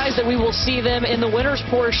big surprise that we will see them in the winners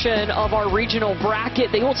portion of our regional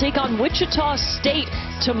bracket. They will take on Wichita State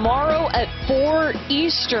tomorrow at 4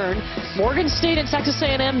 Eastern. Morgan State and Texas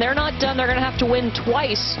A&M, they're not done. They're going to have to win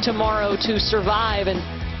twice tomorrow to survive and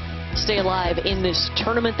stay alive in this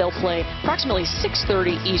tournament. They'll play approximately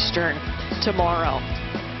 6:30 Eastern tomorrow.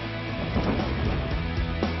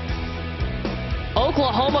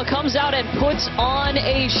 Oklahoma comes out and puts on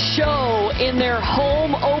a show in their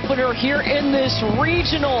home opener here in this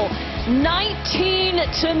regional.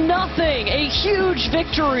 19-0, a huge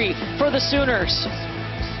victory for the Sooners.